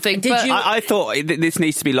that sort of thing. Did you? I thought this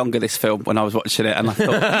needs to be longer, this film, when I was watching it, and I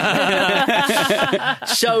thought...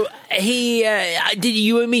 So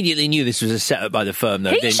you immediately knew this was a setup by the firm, though,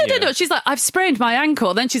 he didn't should you? have done. She's like, I've sprained my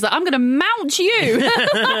ankle. Then she's like, I'm going to mount you.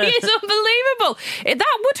 It's unbelievable.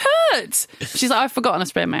 That would hurt. She's like, I've forgotten I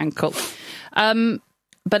sprained my ankle.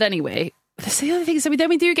 But anyway... The other thing is, then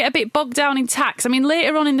we do get a bit bogged down in tax. I mean,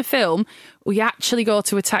 later on in the film, we actually go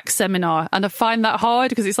to a tax seminar, and I find that hard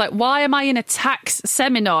because it's like, why am I in a tax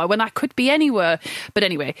seminar when I could be anywhere? But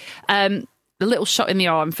anyway, the little shot in the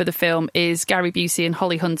arm for the film is Gary Busey and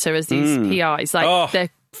Holly Hunter as these PIs. Like,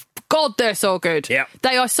 they're so good. Yeah.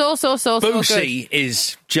 They are so good. Busey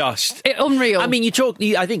is just... unreal. I mean,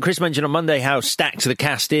 I think Chris mentioned on Monday how stacked the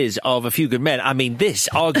cast is of A Few Good Men. I mean, this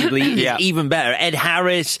arguably is even better. Ed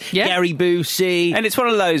Harris, Gary Busey. And it's one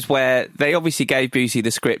of those where they obviously gave Busey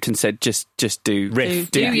the script and said, just do... Do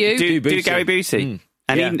Gary Busey.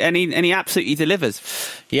 And he absolutely delivers.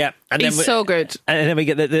 Yeah. And he's so good. And then we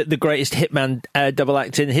get the greatest hitman double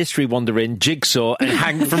act in history wandering, Jigsaw and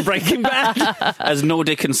Hank from Breaking Bad. As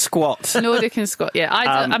Nordic and Squat. Yeah.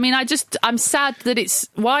 I'm sad that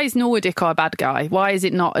why is Nordic our bad guy? Why is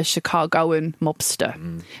it not a Chicagoan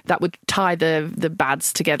mobster? That would tie the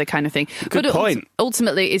bads together kind of thing. Good point.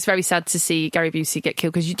 Ultimately, it's very sad to see Gary Busey get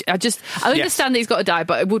killed, because I understand that he's got to die,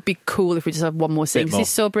 but it would be cool if we just have one more scene, because he's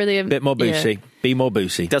so brilliant. Bit more Busey. Yeah. Be more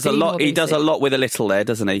Busey. He does a lot with a little there,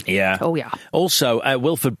 doesn't he? Yeah. Oh, yeah. Also,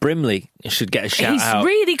 Wilford Brimley should get a shout out. He's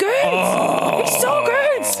really good. He's so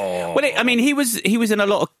good. Well, he was in a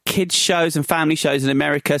lot of kids' shows and family shows in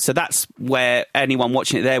America, so that's where anyone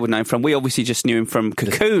watching it there would know him from. We obviously just knew him from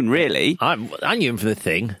Cocoon, really. I knew him from The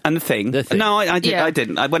Thing. And The Thing. No, I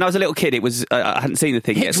didn't. When I was a little kid, it was I hadn't seen The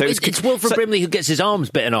Thing yet. So it's Wilford Brimley who gets his arms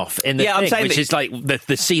bitten off in The Thing, I'm saying which is like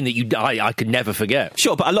the scene that I could never forget.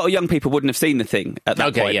 Sure, but a lot of young people wouldn't have seen The Thing at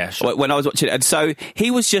that point. Yeah, sure. When I was watching it. And so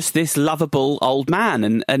he was just this lovable old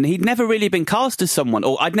man, and he'd never really been cast as someone,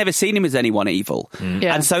 or I'd never seen him as anyone evil.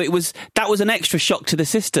 Yeah. And so that was an extra shock to the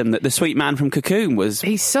system that the sweet man from Cocoon was.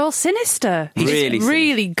 He's so sinister. He's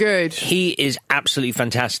really good. He is absolutely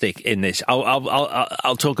fantastic in this.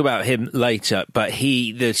 I'll talk about him later, but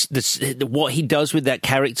what he does with that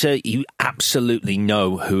character, you absolutely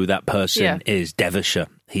know who that person is. Devonshire.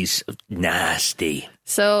 He's nasty.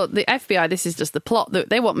 So the FBI, this is just the plot.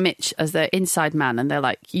 They want Mitch as their inside man, and they're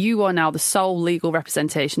like, you are now the sole legal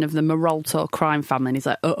representation of the Marolto crime family. And he's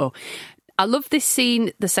like, uh-oh. I love this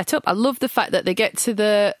scene, the setup. I love the fact that they get to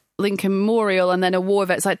the Lincoln Memorial, and then a war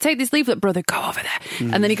vet's like, take this leaflet, brother, go over there.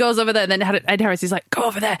 And then he goes over there, and then Ed Harris is like, go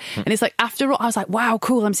over there. And it's like, after all, I was like, wow,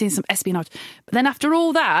 cool, I'm seeing some espionage. But then after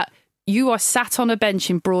all that, you are sat on a bench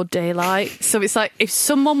in broad daylight. So it's like if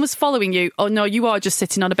someone was following you, oh no, you are just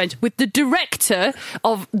sitting on a bench with the director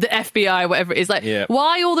of the FBI, whatever it is. Like,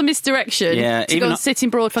 why all the misdirection to go and sit in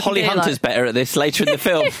broad fucking Holly daylight? Hunter's better at this later in the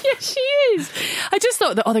film. Yeah, she is. I just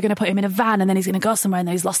thought that, they're going to put him in a van and then he's going to go somewhere and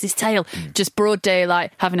then he's lost his tail. Just broad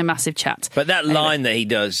daylight, having a massive chat. But that line that he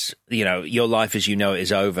does, your life as you know it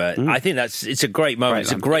is over, I think it's a great moment.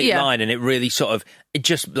 It's a great line, and it really sort of, it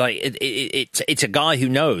just like, it's a guy who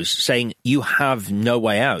knows, saying, you have no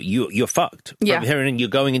way out. You're fucked. Yeah. From here, and you're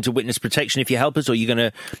going into witness protection if you help us, or you're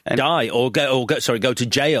going to die, or go to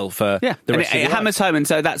jail for the rest of your life. Hammers home, and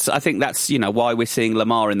so I think that's why we're seeing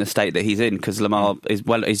Lamar in the state that he's in, because Lamar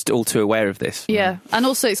is all too aware of this. Yeah, and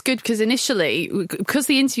also it's good because initially, because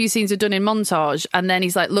the interview scenes are done in montage, and then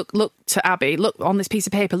he's like, look to Abby, look on this piece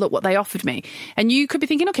of paper, look what they offered me, and you could be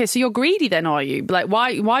thinking, okay, so you're greedy then, are you? Like,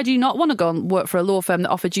 why do you not want to go and work for a law firm that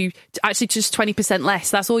offered you actually just 20%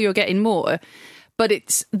 less? That's all you're getting more. But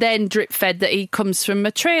it's then drip fed that he comes from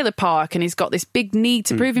a trailer park and he's got this big need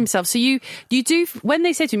to prove himself. So you do, when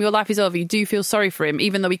they say to him, your life is over, you do feel sorry for him,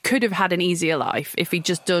 even though he could have had an easier life if he'd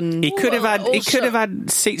just done. He could have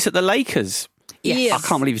had seats at the Lakers. Yes. I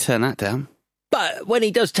can't believe you turned that down. But when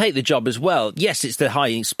he does take the job as well, yes, it's the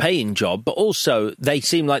highest paying job, but also they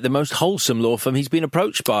seem like the most wholesome law firm he's been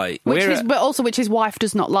approached by. Which his wife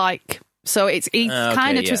does not like. So he's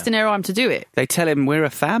kind of twisting her arm to do it. They tell him we're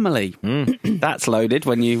a family. That's loaded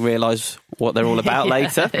when you realise what they're all about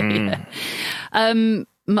later.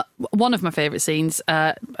 One of my favourite scenes,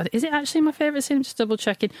 is it actually my favourite scene? I'm just double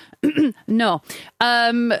checking. No.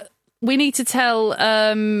 We need to tell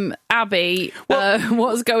Abby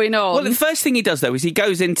what's going on. Well, the first thing he does, though, is he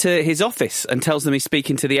goes into his office and tells them he's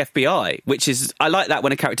speaking to the FBI, which is, I like that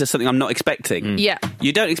when a character does something I'm not expecting. Yeah.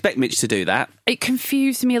 You don't expect Mitch to do that. It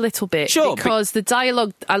confused me a little bit. Sure. Because the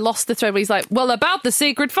dialogue, I lost the thread where he's like, well, about the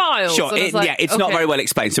secret files. Sure, it's not very well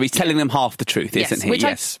explained. So he's telling them half the truth, isn't he? Which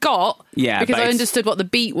I got, because I it's understood what the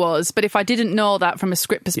beat was. But if I didn't know that from a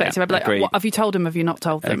script perspective, I'd be like, what, have you told him, have you not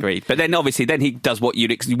told them? Agreed. But then, obviously, he does what you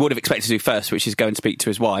would have expected to do first, which is go and speak to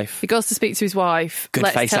his wife. He goes to speak to his wife. Good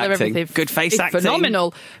face tell her acting. everything. Good face It's acting.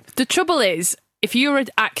 phenomenal. The trouble is, if you're an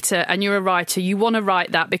actor and you're a writer, you want to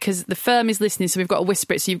write that because the firm is listening, so we've got to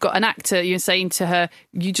whisper it. So you've got an actor, you're saying to her,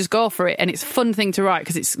 you just go for it. And it's a fun thing to write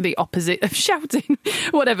because it's the opposite of shouting,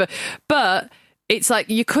 whatever. But it's like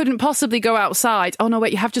you couldn't possibly go outside. Oh, no,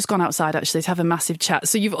 wait, you have just gone outside, actually, to have a massive chat.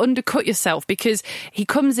 So you've undercut yourself because he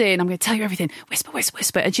comes in, I'm going to tell you everything, whisper, whisper,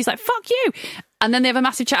 whisper. And she's like, fuck you. And then they have a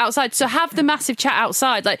massive chat outside. So have the massive chat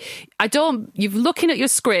outside. Like, you're looking at your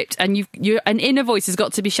script and an inner voice has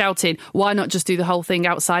got to be shouting, why not just do the whole thing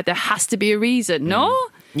outside? There has to be a reason, no?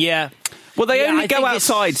 Yeah. Well, they only go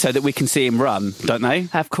outside so that we can see him run, don't they?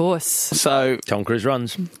 Of course. So Tom Cruise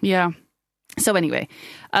runs. Yeah. So anyway,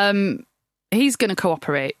 he's going to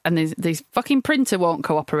cooperate, and this fucking printer won't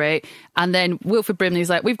cooperate. And then Wilford Brimley's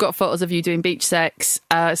like, we've got photos of you doing beach sex.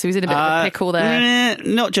 So he's in a bit of a pickle there.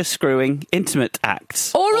 Not just screwing, intimate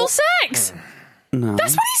acts. Oral sex! No.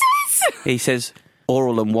 That's what he says! He says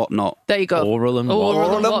oral and whatnot. There you go. Oral and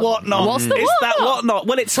whatnot. What's the It's whatnot? that whatnot.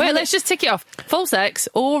 Well, it's... Wait, let's just tick it off. Full sex,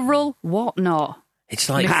 oral, whatnot. It's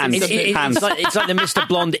like hands. It's like the Mr.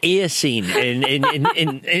 Blonde ear scene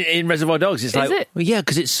in Reservoir Dogs. It's like, it? well, yeah,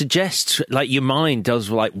 because it suggests like your mind does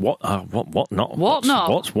like what not What not?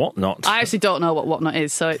 What's what not? I actually don't know what whatnot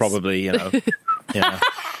is, so it's Probably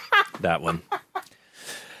that one.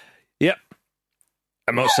 Yep,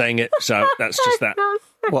 I'm not saying it, so that's just that.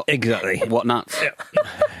 What exactly? What nuts?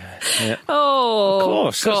 Yeah. Oh, of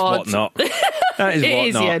course, God. that's what not. That is It what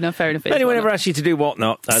is, not. yeah, no, fair enough. If anyone ever asks you to do what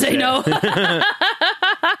not, that's say it. no.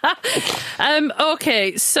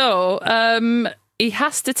 Okay, so he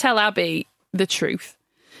has to tell Abby the truth.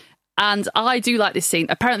 And I do like this scene.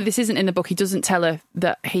 Apparently this isn't in the book. He doesn't tell her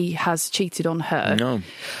that he has cheated on her. No.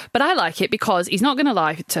 But I like it because he's not going to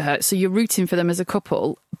lie to her, so you're rooting for them as a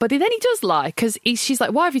couple. But then he does lie because she's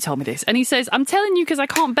like, why have you told me this? And he says, I'm telling you because I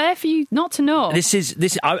can't bear for you not to know.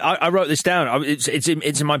 I wrote this down. It's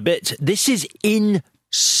in my bits. This is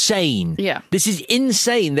insane. Yeah. This is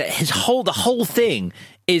insane that the whole thing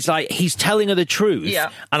is like he's telling her the truth.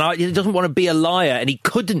 Yeah. And he doesn't want to be a liar, and he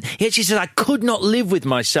actually says, I could not live with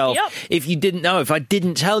myself if you didn't know, if I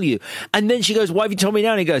didn't tell you. And then she goes, why have you told me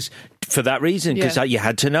now? And he goes, for that reason, because you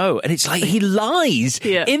had to know. And it's like he lies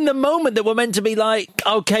in the moment that we're meant to be like,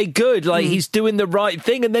 okay, good, like he's doing the right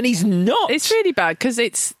thing, and then he's not. It's really bad because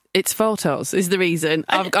it's photos is the reason.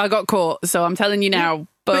 I got caught, so I'm telling you now.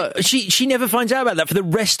 But she never finds out about that for the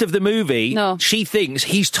rest of the movie. No. She thinks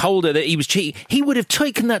he's told her that he was cheating. He would have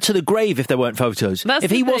taken that to the grave if there weren't photos. That's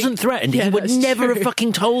if the he thing. wasn't threatened, Yeah, he would that's never true. have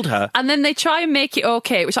fucking told her. And then they try and make it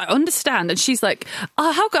okay, which I understand. And she's like,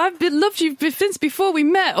 "Oh, how I've loved you since before we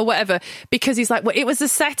met," or whatever. Because he's like, "Well, it was a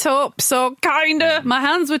setup, so kinda my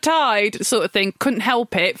hands were tied," sort of thing. Couldn't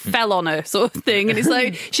help it, fell on her, sort of thing. And it's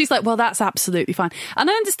like, she's like, "Well, that's absolutely fine." And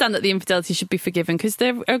I understand that the infidelity should be forgiven because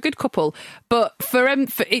they're a good couple. But for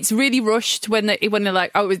it's really rushed when they're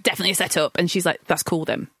like, "Oh, it was definitely a setup," and she's like, "That's cool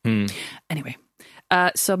then." Anyway.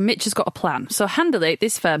 So Mitch has got a plan. So handily,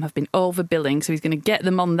 this firm have been overbilling, so he's going to get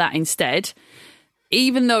them on that instead.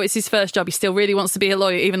 Even though it's his first job, he still really wants to be a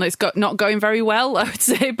lawyer, even though it's not going very well, I would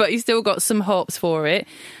say, but he's still got some hopes for it.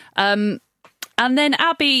 And then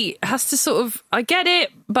Abby has to sort of, I get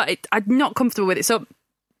it, but I'm not comfortable with it. So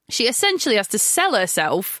she essentially has to sell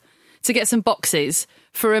herself to get some boxes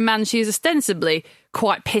for a man she is ostensibly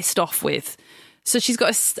quite pissed off with. So she's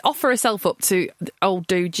got to offer herself up to old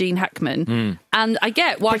dude Gene Hackman, and I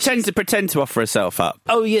get why pretend to offer herself up.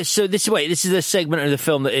 Oh yes, so this is a segment of the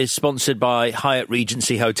film that is sponsored by Hyatt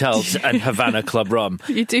Regency Hotels and Havana Club Rum.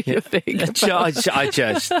 You do your thing. I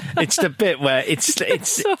just it's the bit where it's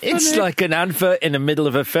funny. like an advert in the middle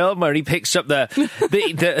of a film where he picks up a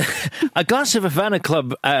glass of Havana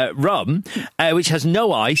Club rum, which has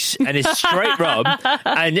no ice and is straight rum,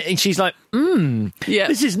 and she's like,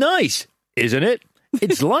 this is nice. Isn't it?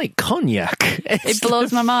 It's like cognac. It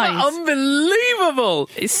blows my mind. Unbelievable.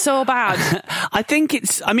 It's so bad. I think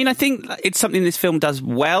it's something this film does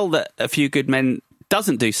well that A Few Good Men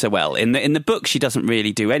doesn't do so well. In the book, she doesn't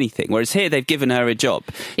really do anything, whereas here they've given her a job.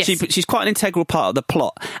 Yes. She's quite an integral part of the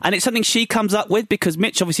plot, and it's something she comes up with because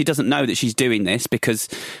Mitch obviously doesn't know that she's doing this, because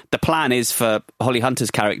the plan is for Holly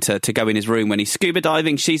Hunter's character to go in his room when he's scuba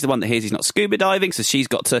diving. She's the one that hears he's not scuba diving, so she's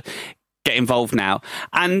got to get involved now,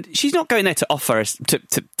 and she's not going there to offer us to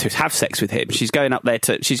have sex with him. She's going there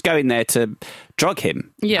to drug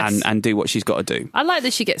him, yes, and do what she's got to do. I like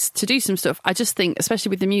that she gets to do some stuff. I just think,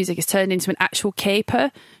 especially with the music, it's turned into an actual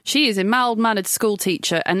caper. She is a mild-mannered school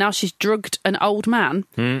teacher, and now she's drugged an old man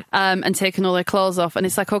and taken all their clothes off, and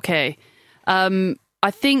it's like, okay. I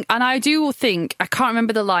think, and I do think, I can't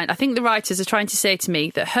remember the line, I think the writers are trying to say to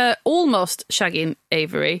me that her almost shagging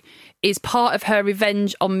Avery is part of her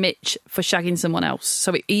revenge on Mitch for shagging someone else.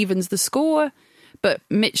 So it evens the score, but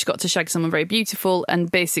Mitch got to shag someone very beautiful, and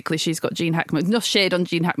basically she's got Gene Hackman. No shade on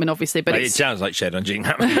Gene Hackman, obviously, but it sounds like shade on Gene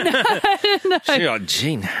Hackman. No. She got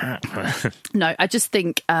Gene Hackman. No, I just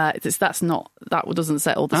think that doesn't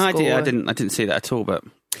settle the score. I didn't see that at all, but...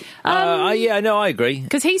 I agree.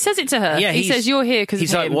 Because he says it to her. Yeah, he says, "You're here because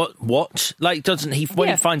he's like, what? Like, doesn't he? When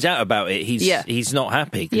he finds out about it, he's not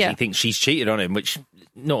happy because he thinks she's cheated on him, which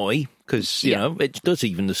naughty because you know it does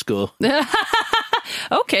even the score.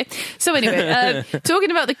 Okay, so anyway,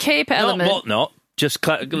 talking about the cape element, not just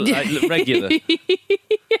regular.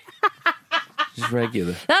 Just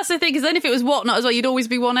regular. That's the thing, because then if it was whatnot as well, you'd always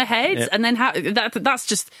be one ahead, and then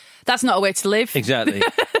that's not a way to live. Exactly.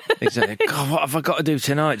 God, what have I got to do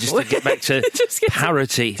tonight just to get back to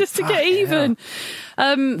parity? Just to get even.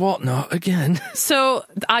 What not again? So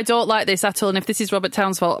I don't like this at all, and if this is Robert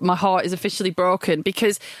Towne's fault, my heart is officially broken,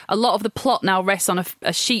 because a lot of the plot now rests on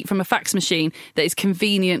a sheet from a fax machine that is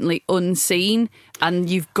conveniently unseen, and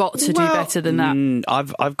you've got to do better than that.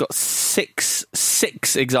 I've got six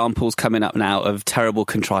examples coming up now of terrible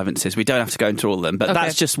contrivances. We don't have to go into all of them, but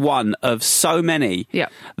that's just one of so many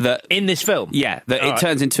that in this film. Yeah, that it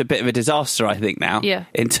turns into a bit of a disaster, I think, now. Yeah.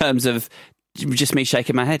 In terms of just me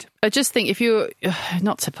shaking my head. I just think if you're,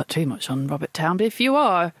 not to put too much on Robert Towne, but if you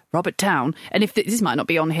are Robert Towne, and if this might not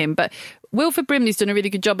be on him, but Wilford Brimley's done a really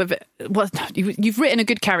good job of it. Well, you've written a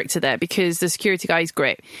good character there because the security guy is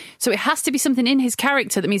great. So it has to be something in his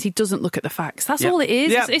character that means he doesn't look at the facts. That's all it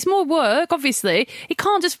is. Yep. It's more work, obviously. He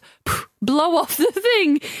can't just blow off the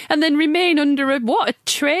thing and then remain under a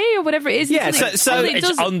tray or whatever it is. Yeah, so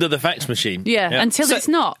it's under the fax machine. Yeah, until it's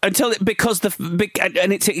not. Because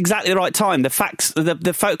and it's exactly the right time. The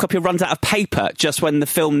photocopier runs out of paper just when the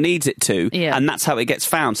film needs it to, and that's how it gets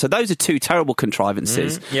found. So those are two terrible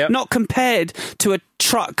contrivances. Not compared to a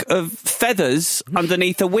truck of feathers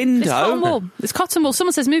underneath a window. It's cotton wool.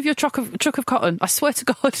 Someone says, move your truck of cotton. I swear to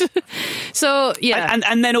God. So, yeah.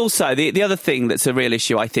 And then also, the other thing that's a real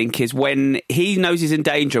issue, I think, is when he knows he's in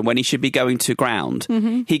danger and when he should be going to ground,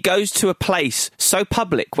 he goes to a place so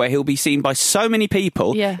public where he'll be seen by so many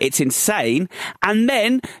people. Yeah. It's insane. And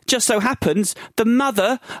then, just so happens, the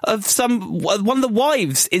mother of one of the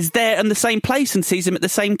wives is there in the same place and sees him at the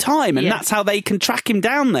same time. And that's how they can track him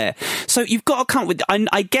down there. So you've got to come up with...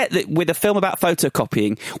 I get that with a film about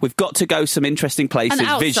photocopying, we've got to go some interesting places And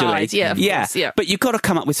outside, visually. yeah, of course, yeah. But you've got to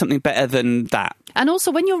come up with something better than that. And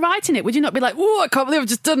also, when you're writing it, would you not be like, "Oh, I can't believe I've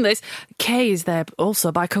just done this"? Kay is there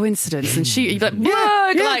also by coincidence, and you're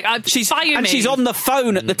like, She's on the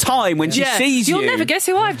phone at the time when she sees you. You'll never guess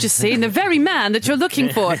who I've just seen. The very man that you're looking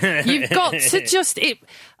for. You've got to just.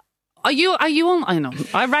 Are you on? I know.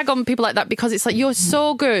 I rag on people like that because it's like you're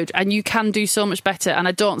so good and you can do so much better, and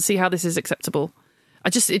I don't see how this is acceptable.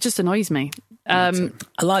 It just annoys me. I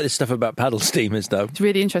like the stuff about paddle steamers, though. It's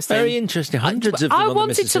really interesting. Very interesting. Hundreds of them. I on the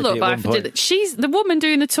wanted to look, but she's the woman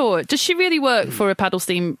doing the tour. Does she really work for a paddle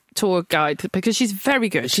steam tour guide? Because she's very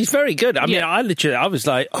good. She's very good. I mean, I was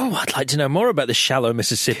like, I'd like to know more about the shallow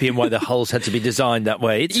Mississippi and why the hulls had to be designed that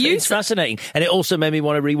way. It's fascinating. And it also made me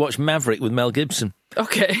want to rewatch Maverick with Mel Gibson.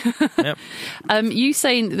 Okay. Yep. You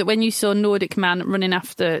saying that when you saw Nordic Man running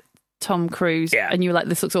after Tom Cruise and you were like,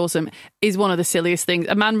 this looks awesome, is one of the silliest things.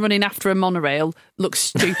 A man running after a monorail looks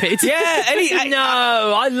stupid. No,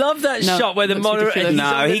 I love that shot where the monorail...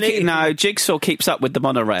 No, Jigsaw keeps up with the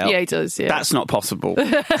monorail. Yeah, he does, yeah. That's not possible.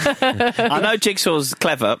 I know Jigsaw's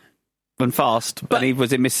clever and fast, but he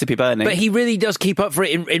was in Mississippi Burning. But he really does keep up for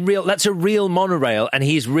it in real... That's a real monorail, and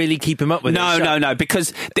he's really keeping up with it. No,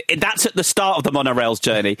 because that's at the start of the monorail's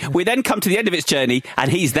journey. We then come to the end of its journey,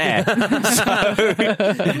 and he's there.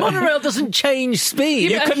 The monorail doesn't change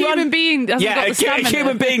speed. A human being hasn't got the stamina. A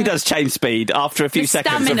human being does change speed after a few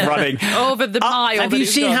seconds of running. Over the mile. Have you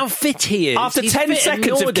seen how fit he is? After 10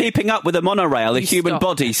 seconds of keeping up with a monorail, the human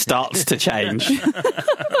body starts to change.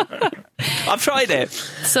 I've tried it.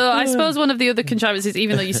 So I suppose one of the other contrivances,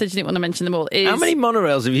 even though you said you didn't want to mention them all, is... How many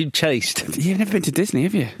monorails have you chased? You've never been to Disney,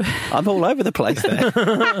 have you? I'm all over the place there.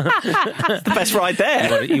 It's the best ride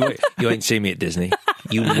there. You ain't seen me at Disney.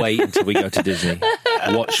 You wait until we go to Disney.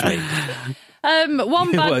 Watch me.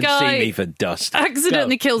 One bad guy see me for dust.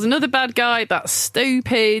 accidentally kills another bad guy. That's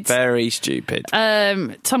stupid. Very stupid.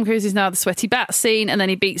 Tom Cruise is now the sweaty bat scene, and then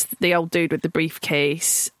he beats the old dude with the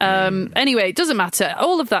briefcase. Anyway, it doesn't matter.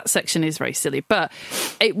 All of that section is very silly, but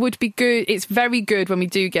it would be good. It's very good when we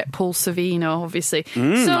do get Paul Sorvino, obviously.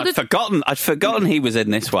 I'd forgotten he was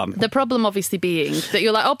in this one. The problem obviously being that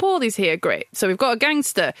you're like, oh, Paul is here, great. So we've got a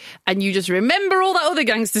gangster, and you just remember all that other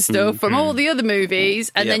gangster stuff from all the other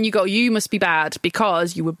movies, and then you go, you must be bad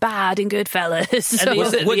because you were bad in Goodfellas. So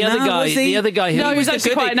the other guy who was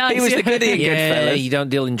actually quite nice. He was the goodie in Goodfellas. Yeah, you don't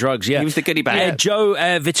deal in drugs. Yeah, he was the goodie bag. Joe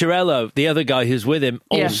Vitarello, the other guy who's with him,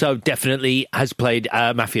 also definitely has played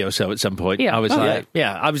mafioso at some point. Yeah. I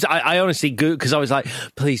was I honestly because I was like,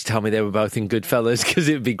 please tell me they were both in Goodfellas because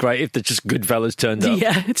it would be great if the just Goodfellas turned up.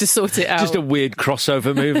 Yeah, to sort it out. Just a weird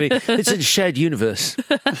crossover movie. It's a shared universe.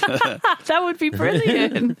 That would be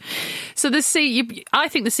brilliant. So I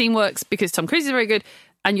think the scene works because Tom Cruise is very good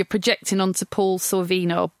and you're projecting onto Paul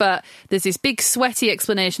Sorvino, but there's this big sweaty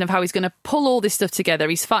explanation of how he's going to pull all this stuff together.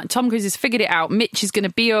 He's fine. Tom Cruise has figured it out. Mitch is going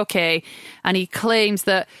to be okay, and he claims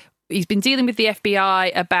that he's been dealing with the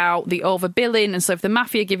FBI about the overbilling, and so if the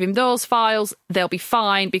mafia give him those files, they'll be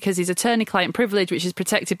fine because his attorney-client privilege, which is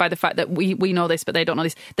protected by the fact that we know this, but they don't know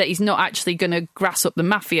this, that he's not actually going to grass up the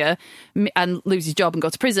mafia and lose his job and go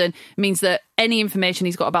to prison, means that any information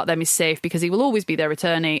he's got about them is safe because he will always be their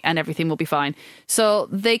attorney and everything will be fine. So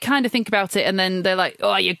they kind of think about it and then they're like,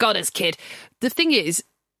 oh, you got us, kid. The thing is,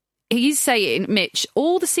 he's saying, Mitch,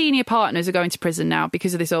 all the senior partners are going to prison now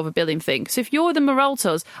because of this overbilling thing. So if you're the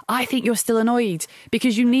Moraltos, I think you're still annoyed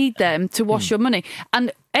because you need them to wash your money.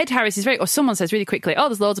 And Ed Harris is or someone says really quickly, oh,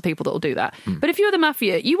 there's loads of people that will do that. But if you're the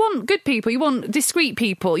mafia, you want good people, you want discreet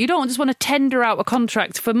people. You don't just want to tender out a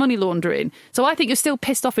contract for money laundering. So I think you're still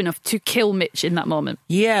pissed off enough to kill Mitch in that moment.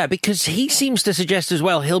 Yeah, because he seems to suggest as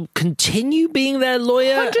well he'll continue being their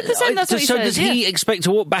lawyer. 100%, that's what he So says, does he expect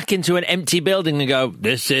to walk back into an empty building and go,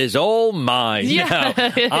 this is all mine now.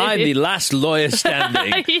 I'm the last lawyer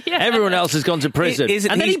standing. Everyone else has gone to prison.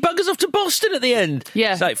 And then he buggers off to Boston at the end.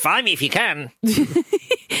 Yeah. It's like, find me if you can.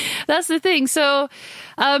 That's the thing. So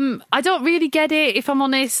I don't really get it, if I'm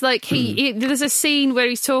honest. Like there's a scene where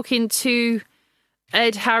he's talking to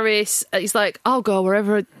Ed Harris. He's like, I'll go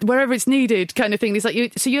wherever it's needed, kind of thing. He's like,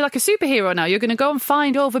 you're like a superhero now. You're going to go and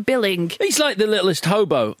find overbilling. He's like the littlest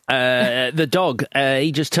hobo, the dog.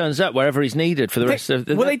 He just turns up wherever he's needed for the rest of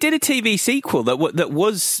the... Well, they did a TV sequel that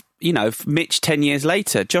was, Mitch 10 years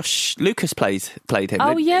later. Josh Lucas played him.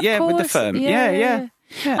 Oh, yeah, of course. with the firm. Yeah.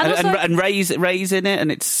 And Ray's in it,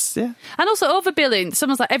 and it's And also overbilling.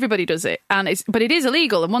 Someone's like, everybody does it, but it is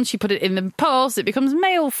illegal. And once you put it in the post, it becomes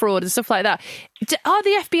mail fraud and stuff like that. Are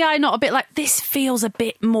the FBI not a bit like, this feels a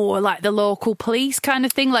bit more like the local police kind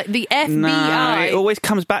of thing, like the FBI? No, it always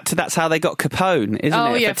comes back to that's how they got Capone,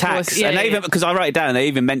 isn't it? For tax, yeah, and even because I wrote it down, they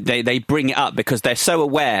even meant they bring it up because they're so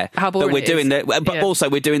aware that we're doing also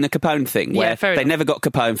we're doing the Capone thing where they never got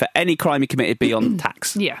Capone for any crime he committed beyond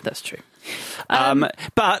tax. Yeah, that's true.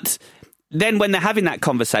 But then when they're having that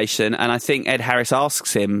conversation, and I think Ed Harris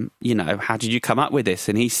asks him, how did you come up with this?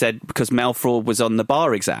 And he said, because mail fraud was on the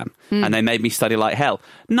bar exam and they made me study like hell.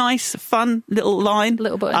 Nice, fun little line.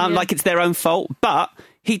 Like it's their own fault, but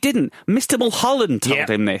he didn't. Mr. Mulholland told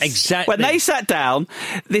him this. Exactly. When they sat down,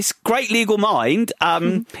 this great legal mind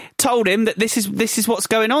told him that this is what's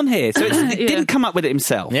going on here. So it didn't come up with it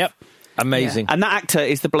himself. Yep. Amazing. And that actor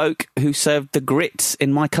is the bloke who served the grits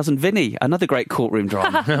in My Cousin Vinny, another great courtroom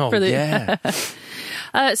drama. Brilliant.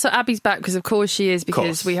 So Abby's back because, of course, she is,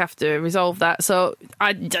 because we have to resolve that. So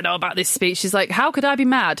I don't know about this speech. She's like, how could I be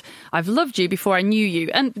mad? I've loved you before I knew you.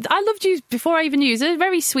 And I loved you before I even knew you. It's a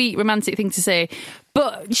very sweet, romantic thing to say.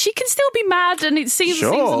 But she can still be mad, and it seems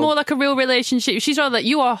more like a real relationship. She's rather like,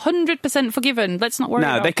 you are 100% forgiven. Let's not worry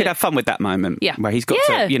about it. No, they could have fun with that moment. Yeah. Where he's got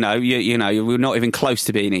to, we're not even close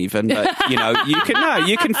to being even, but, you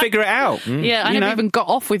can figure it out. Yeah, I never even got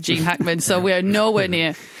off with Gene Hackman, so we're nowhere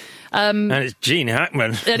near. And it's Gene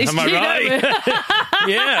Hackman. Am I right?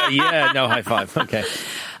 Yeah, no, high five. Okay.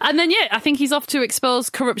 And then, I think he's off to expose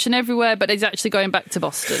corruption everywhere, but he's actually going back to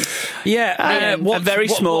Boston. Yeah. A very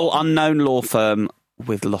small, unknown law firm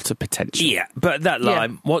with a lot of potential. Yeah, but that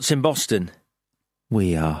line, what's in Boston?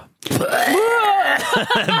 We are.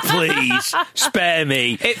 Please, spare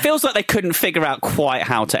me. It feels like they couldn't figure out quite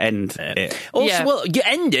how to end it. Also, well, you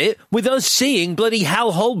end it with us seeing bloody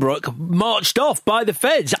Hal Holbrook marched off by the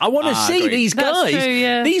feds. I want to see these guys. That's true,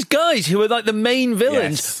 yeah. These guys who are like the main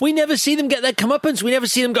villains. Yes. We never see them get their comeuppance. We never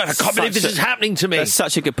see them go, I can't believe this is happening to me. That's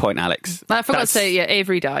such a good point, Alex. I forgot to say,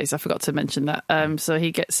 Avery dies. I forgot to mention that. So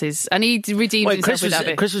he gets his... And he redeems himself with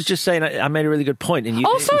Abby. Chris was just saying I made a really good point. And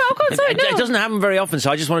sorry, I've got to say it doesn't happen very often,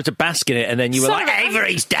 so I just wanted to bask in it, and then you were like,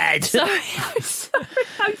 Avery's dead. Sorry,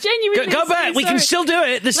 I'm genuinely Go back. We can still do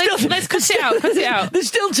it. Let's cut it out. Cut it out. There's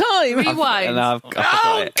still time. Rewind.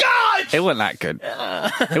 God! It wasn't that good.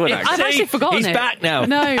 I've actually forgotten He's back now.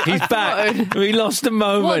 No, he's back. We lost a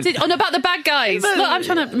moment. About the bad guys. Look, I'm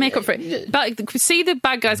trying to make up for it. See the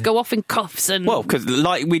bad guys go off in cuffs and... Well, because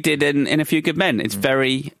like we did in A Few Good Men, it's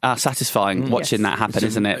very satisfying watching that happen,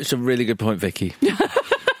 isn't it? It's a really good point, Vicky.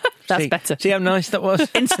 That's better. See how nice that was?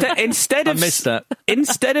 Instead of I missed that.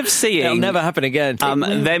 Instead of seeing it'll never happen again.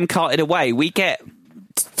 Them carted away, we get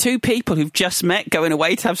two people who've just met going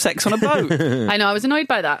away to have sex on a boat. I know, I was annoyed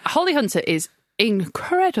by that. Holly Hunter is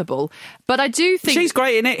incredible, but I do think she's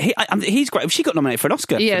great in it. He's great. She got nominated for an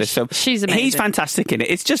Oscar for this film. She's amazing. He's fantastic in it.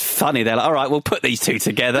 It's just funny. They're like, all right, we'll put these two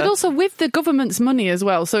together. But also with the government's money as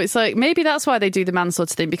well. So it's like, maybe that's why they do the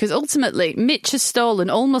manslaughter thing, because ultimately Mitch has stolen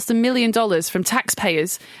almost $1 million from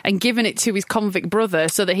taxpayers and given it to his convict brother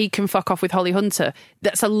so that he can fuck off with Holly Hunter.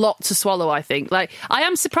 That's a lot to swallow, I think. Like, I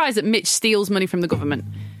am surprised that Mitch steals money from the government.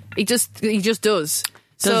 He just does.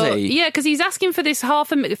 Does he? Yeah, because he's asking for this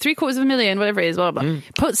 $750,000, whatever it is, blah, blah, blah.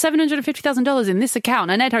 Put $750,000 in this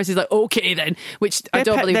account. And Ed Harris is like, okay then, which I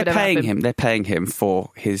don't believe would ever happen. They're paying him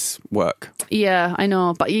for his work. Yeah, I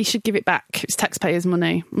know, but he should give it back. It's taxpayers'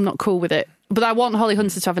 money. I'm not cool with it. But I want Holly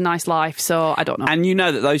Hunter to have a nice life, so I don't know. And you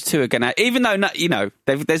know that those two are going to, even though,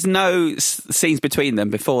 there's no scenes between them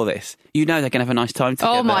before this, they're going to have a nice time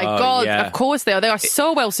together. Oh my God, of course they are. They are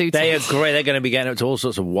so well suited. They are great. They're going to be getting up to all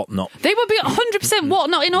sorts of whatnot. They would be 100%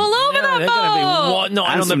 whatnotting all over that boat. They're going to be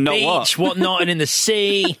whatnotting on the beach, whatnotting in the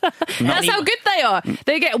sea. That's how good they are.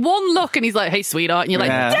 They get one look and he's like, hey, sweetheart. And you're like,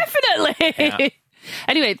 definitely. Yeah.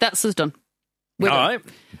 Anyway, that's us done. All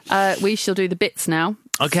right. We shall do the bits now.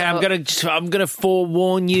 Okay, so, I'm gonna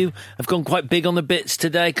forewarn you. I've gone quite big on the bits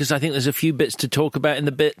today because I think there's a few bits to talk about in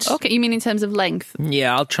the bits. Okay, you mean in terms of length?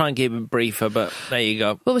 Yeah, I'll try and keep it briefer, but there you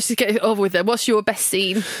go. Well, let's just get it over with then. What's your best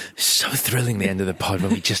scene? So thrilling, the end of the pod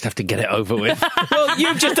when we just have to get it over with. Well,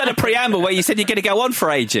 you've just done a preamble where you said you're going to go on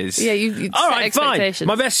for ages. Yeah, you all right, fine.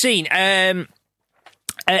 My best scene.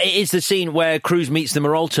 It is the scene where Cruz meets the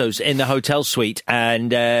Maroltos in the hotel suite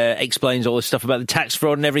and explains all this stuff about the tax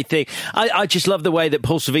fraud and everything. I just love the way that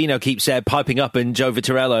Paul Sorvino keeps piping up and Joe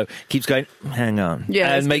Vittorello keeps going, hang on,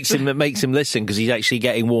 and makes him listen because he's actually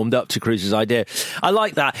getting warmed up to Cruz's idea. I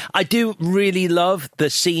like that. I do really love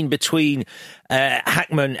the scene between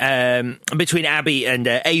Hackman, between Abby and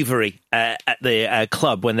Avery at the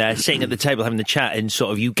club when they're sitting at the table having the chat, and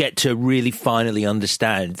sort of you get to really finally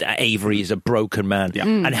understand that Avery is a broken man. Yeah.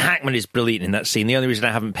 And Hackman is brilliant in that scene. The only reason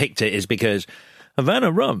I haven't picked it is because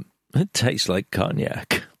Havana rum, it tastes like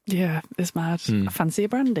cognac. Yeah, it's mad. I fancy a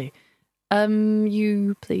brandy.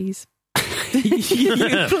 You please. You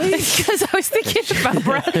please. Because I was thinking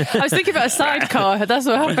about a sidecar. That's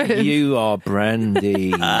what happened. You are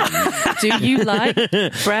brandy. Do you like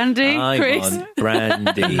brandy, Chris? I want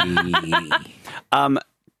brandy.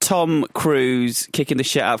 Tom Cruise kicking the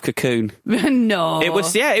shit out of Cocoon. No. It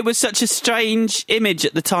was such a strange image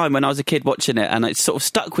at the time when I was a kid watching it, and it sort of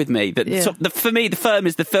stuck with me. That for me, The Firm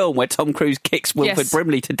is the film where Tom Cruise kicks Wilford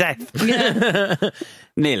Brimley to death. Yeah.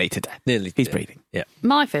 Nearly to death. He's breathing. Yeah.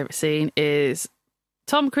 My favourite scene is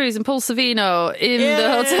Tom Cruise and Paul Sorvino in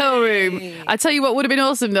the hotel room. I tell you what would have been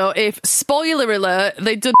awesome, though, if, spoiler alert,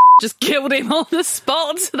 they'd done just killed him on the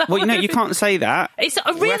spot. You can't say that. It's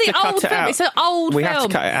a really old film. It's an old film. We have to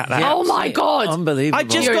cut it out. Oh my God. Unbelievable. I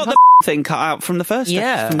just got the thing cut out from the first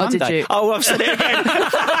episode. Oh, did you? Oh, I've said it again.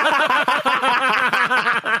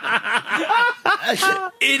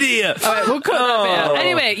 Idiot. All right, we'll cut that bit out.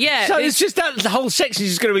 Anyway, yeah. So it's just that the whole section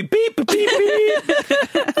is just going to be beep, beep,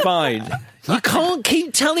 beep. Fine. You can't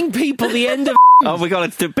keep telling people the end of... Oh, we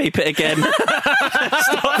got to beep it again.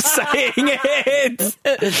 Stop saying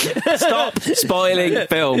it. Stop spoiling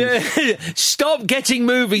film. Stop getting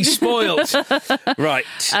movies spoiled. Right.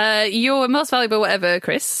 Your most valuable whatever,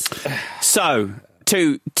 Chris. So,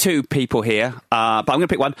 two people here, but I'm going to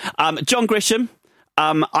pick one. John Grisham.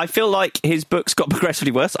 I feel like his books got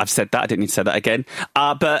progressively worse. I've said that. I didn't need to say that again.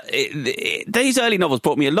 But these early novels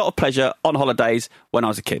brought me a lot of pleasure on holidays when I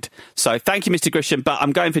was a kid. So thank you, Mr. Grisham. But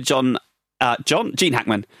I'm going for Gene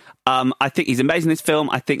Hackman. I think he's amazing in this film.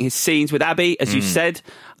 I think his scenes with Abby, as you said,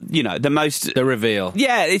 the reveal.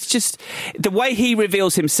 Yeah, it's just the way he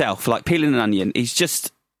reveals himself, like peeling an onion. He's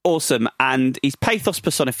just awesome, and he's pathos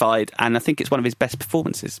personified, and I think it's one of his best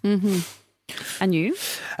performances. Mm-hmm. And you?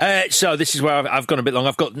 So this is where I've gone a bit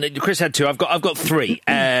long. Chris had two. I've got three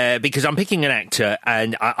because I'm picking an actor,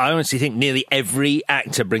 and I honestly think nearly every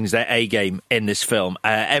actor brings their A game in this film.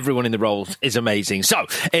 Everyone in the roles is amazing. So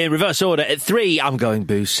in reverse order, at 3, I'm going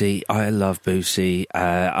Busey. I love Busey.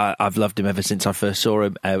 I've loved him ever since I first saw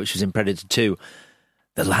him, which was in Predator 2.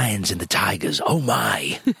 The lions and the tigers. Oh,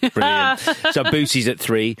 my. Brilliant. So Busey's at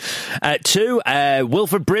 3. 2,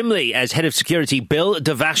 Wilford Brimley as head of security. Bill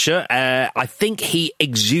Devasher. I think he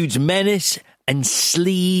exudes menace and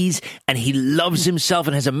sleaze, and he loves himself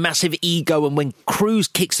and has a massive ego. And when Cruise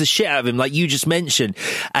kicks the shit out of him, like you just mentioned,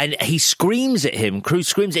 and he screams at him, Cruise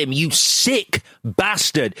screams at him, "You sick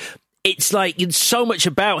bastard." It's like it's so much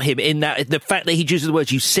about him in that the fact that he uses the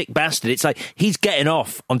words "you sick bastard." It's like he's getting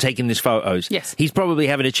off on taking these photos. Yes, he's probably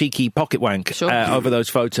having a cheeky pocket wank over those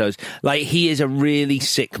photos. Like he is a really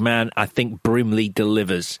sick man. I think Brimley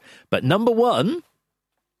delivers. But number 1,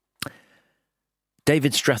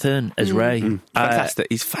 David Strathairn as Ray. Fantastic.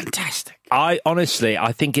 He's fantastic. I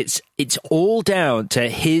think it's all down to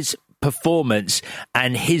his performance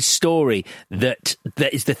and his story that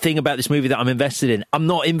is the thing about this movie that I'm invested in. I'm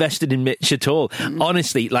not invested in Mitch at all.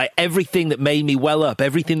 Honestly, like everything that made me well up,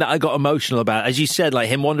 everything that I got emotional about, as you said, like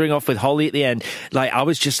him wandering off with Holly at the end, like I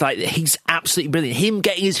was just like, he's absolutely brilliant. Him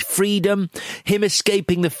getting his freedom, him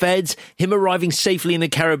escaping the feds, him arriving safely in the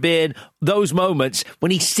Caribbean, those moments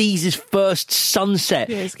when he sees his first sunset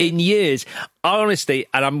in years. Honestly,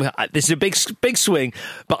 and this is a big swing,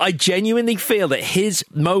 but I genuinely feel that his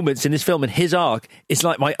moments in this film and his arc is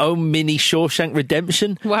like my own mini Shawshank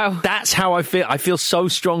Redemption. Wow. That's how I feel. I feel so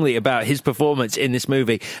strongly about his performance in this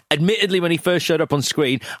movie. Admittedly, when he first showed up on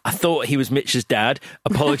screen, I thought he was Mitch's dad.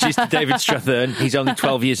 Apologies to David Strathairn. He's only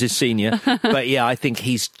 12 years his senior. But yeah, I think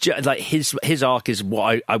he's like his arc is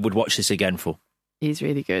what I would watch this again for. He's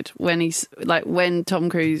really good. When he's like, when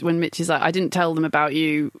Mitch is like, "I didn't tell them about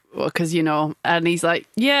you because, and he's like,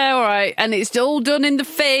 "Yeah, all right." And it's all done in the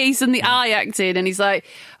face and the eye acting. And he's like,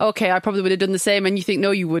 "Okay, I probably would have done the same." And you think,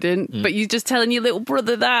 no, you wouldn't. But you're just telling your little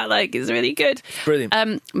brother that. Like, it's really good.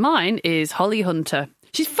 Brilliant. Mine is Holly Hunter.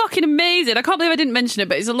 She's fucking amazing. I can't believe I didn't mention it,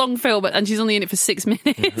 but it's a long film and she's only in it for 6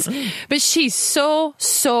 minutes. But she's so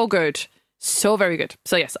good. So very good.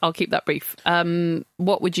 So yes, I'll keep that brief.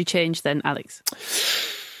 What would you change then, Alex?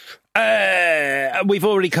 We've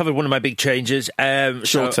already covered one of my big changes.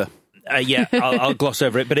 Shorter. I'll gloss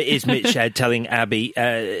over it. But it is Mitch telling Abby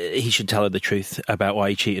he should tell her the truth about why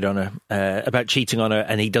he cheated on her, about cheating on her,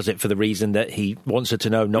 and he does it for the reason that he wants her to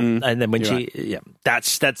know. And then when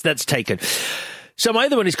that's taken. So my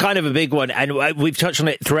other one is kind of a big one, and we've touched on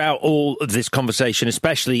it throughout all of this conversation,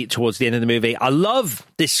 especially towards the end of the movie. I love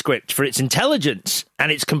this script for its intelligence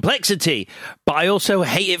and its complexity, but I also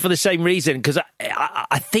hate it for the same reason, because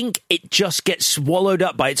I think it just gets swallowed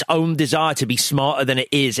up by its own desire to be smarter than it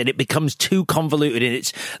is, and it becomes too convoluted, and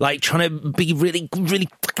it's like trying to be really, really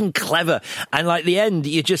fucking clever. And like the end,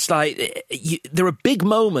 you're just like, there are big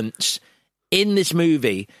moments in this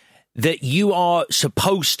movie that you are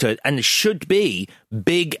supposed to and should be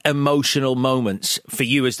big emotional moments for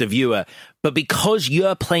you as the viewer. But because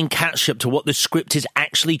you're playing catch up to what the script is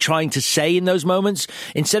actually trying to say in those moments,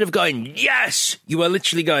 instead of going, yes, you are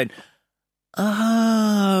literally going,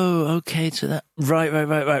 oh, okay, so that,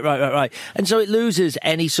 right. And so it loses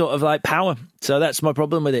any sort of like power. So that's my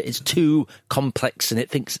problem with it. It's too complex and it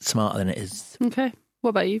thinks it's smarter than it is. Okay.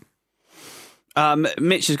 What about you?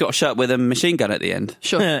 Mitch has got a shirt with a machine gun at the end.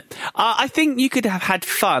 Sure. I think you could have had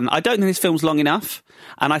fun. I don't think this film's long enough,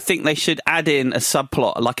 and I think they should add in a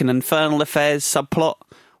subplot, like an Infernal Affairs subplot,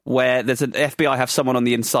 where there's an FBI have someone on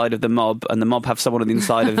the inside of the mob, and the mob have someone on the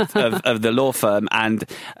inside of the law firm, and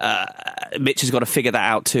Mitch has got to figure that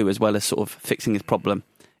out too, as well as sort of fixing his problem.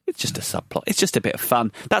 It's just a subplot. It's just a bit of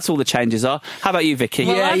fun. That's all the changes are. How about you, Vicky?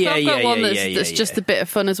 Well, I've got one that's just a bit of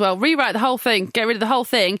fun as well. Rewrite the whole thing. Get rid of the whole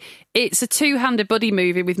thing. It's a two-handed buddy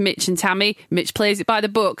movie with Mitch and Tammy. Mitch plays it by the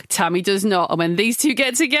book. Tammy does not. And when these two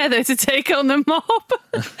get together to take on the mob,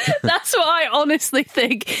 that's what I honestly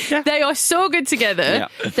think. Yeah. They are so good together.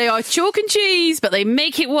 Yeah. They are chalk and cheese, but they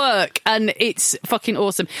make it work. And it's fucking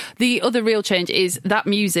awesome. The other real change is that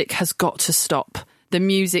music has got to stop. The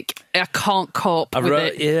music, I can't cope with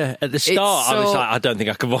it. Yeah, at the start, I was like, I don't think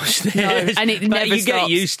I can watch this. No, and it never you stops. Get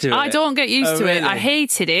used to it. I don't get used to it. I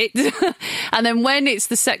hated it. And then when it's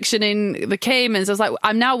the section in the Caymans, I was like,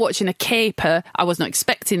 I'm now watching a caper. I was not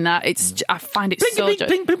expecting that. I find it so...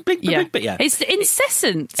 Yeah. It's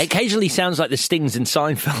incessant. It occasionally sounds like the stings in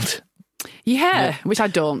Seinfeld. Yeah, which I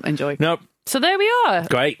don't enjoy. Nope. So there we are.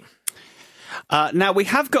 Great. Now, we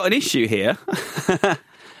have got an issue here.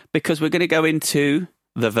 Because we're going to go into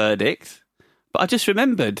the verdict. But I just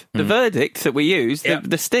remembered the verdict that we used,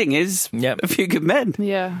 the sting is A Few Good Men.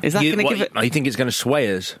 Yeah. Is that going to give it... You think it's going to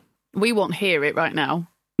sway us? We won't hear it right now.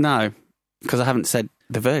 No, because I haven't said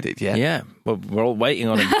the verdict yet. Yeah, well, we're all waiting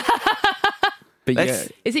on him. But yeah.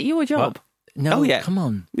 Is it your job? Well, no, come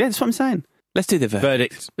on. Yeah, that's what I'm saying. Let's do the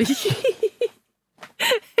verdict.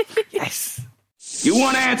 Yes. You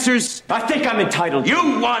want answers? I think I'm entitled. You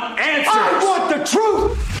want answers? I want the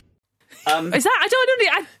truth! Is that?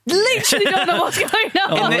 I literally don't know what's going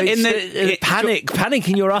on. Panic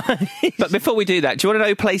in your eyes. But before we do that, do you want to know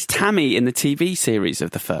who plays Tammy in the TV series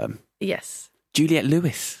of The Firm? Yes. Juliette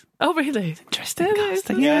Lewis. Oh, really? Interesting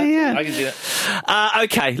casting. Yeah. I can do that.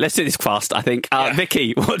 Okay, let's do this fast, I think.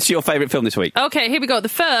 Vicky, what's your favourite film this week? Okay, here we go. The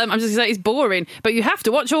Firm, I'm just going to say it's boring, but you have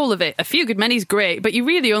to watch all of it. A Few Good Men is great, but you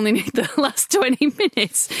really only need the last 20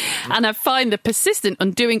 minutes. And I find the persistent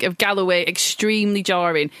undoing of Galloway extremely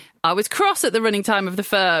jarring. I was cross at the running time of The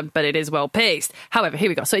Firm, but it is well paced. However, here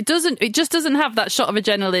we go. So it just doesn't have that shot of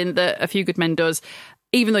adrenaline that A Few Good Men does,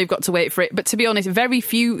 even though you've got to wait for it. But to be honest, very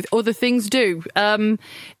few other things do.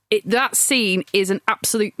 That scene is an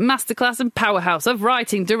absolute masterclass and powerhouse of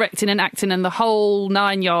writing, directing and acting and the whole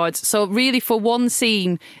 9 yards. So really, for one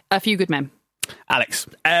scene, A Few Good Men. Alex.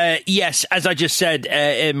 Yes, as I just said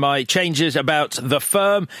in my changes about The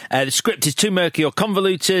Firm, the script is too murky or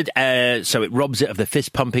convoluted, so it robs it of the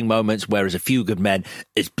fist-pumping moments, whereas A Few Good Men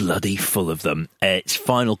is bloody full of them. Its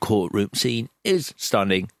final courtroom scene is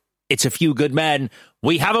stunning. It's A Few Good Men.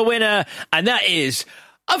 We have a winner, and that is...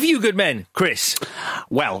 A Few Good Men, Chris.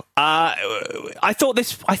 Well, I thought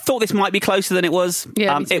this might be closer than it was.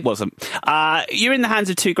 Yeah, it wasn't. You're in the hands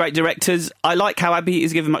of two great directors. I like how Abby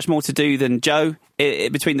is given much more to do than Joe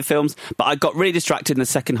between the films, but I got really distracted in the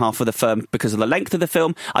second half of The Firm because of the length of the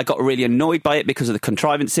film. I got really annoyed by it because of the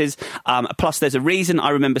contrivances. Plus, there's a reason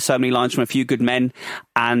I remember so many lines from A Few Good Men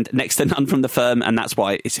and next to none from The Firm, and that's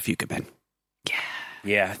why it's A Few Good Men.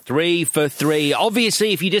 Yeah, 3 for 3.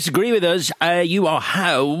 Obviously, if you disagree with us,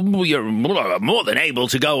 you're more than able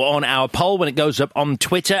to go on our poll when it goes up on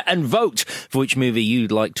Twitter and vote for which movie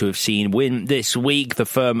you'd like to have seen win this week. The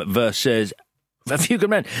Firm versus A Few Good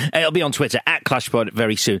Men. It'll be on Twitter at ClashPod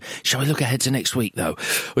very soon. Shall we look ahead to next week, though?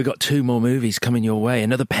 We've got 2 more movies coming your way.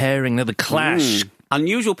 Another pairing, another clash.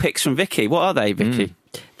 Unusual picks from Vicky. What are they, Vicky?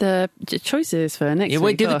 The choices for next week.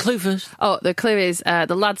 Wait, do the clue first. Oh, the clue is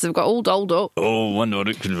the lads have got all dolled up. Oh, I wonder what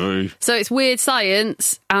it could be. So it's Weird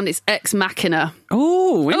Science and it's Ex Machina.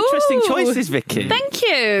 Oh, interesting choices, Vicky. Thank you.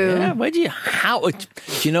 Yeah, do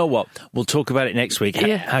you know what? We'll talk about it next week.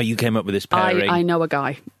 How you came up with this pairing. I know a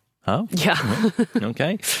guy. Oh? Yeah.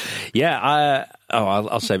 Okay. Yeah,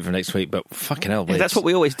 I'll save it for next week, but fucking hell. Yeah, that's what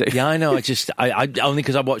we always do. Yeah, I know. I only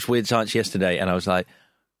because I watched Weird Science yesterday and I was like,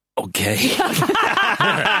 okay.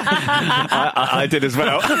 I did as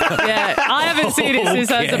well. Yeah, I haven't seen it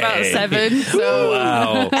since I was about 7. So.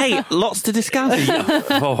 Wow. Hey, lots to discuss.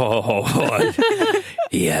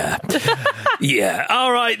 Yeah. Yeah.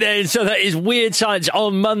 All right, then. So that is Weird Science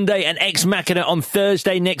on Monday and Ex Machina on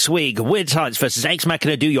Thursday next week. Weird Science versus Ex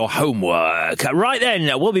Machina. Do your homework. Right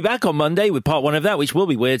then, we'll be back on Monday with part 1 of that, which will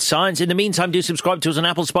be Weird Science. In the meantime, do subscribe to us on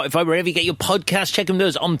Apple, Spotify, wherever you get your podcasts. Check them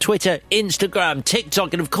those on Twitter, Instagram,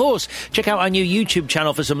 TikTok, and of course, check out our new YouTube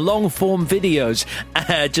channel for some long-form videos.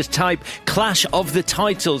 Just type Clash of the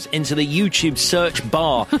Titles into the YouTube search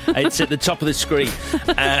bar. It's at the top of the screen.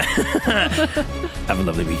 Have a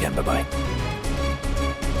lovely weekend. Bye-bye.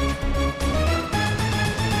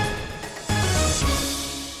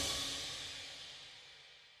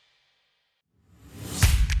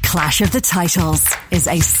 Clash of the Titles is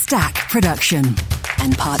a Stack production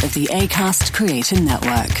and part of the Acast Creator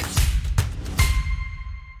Network.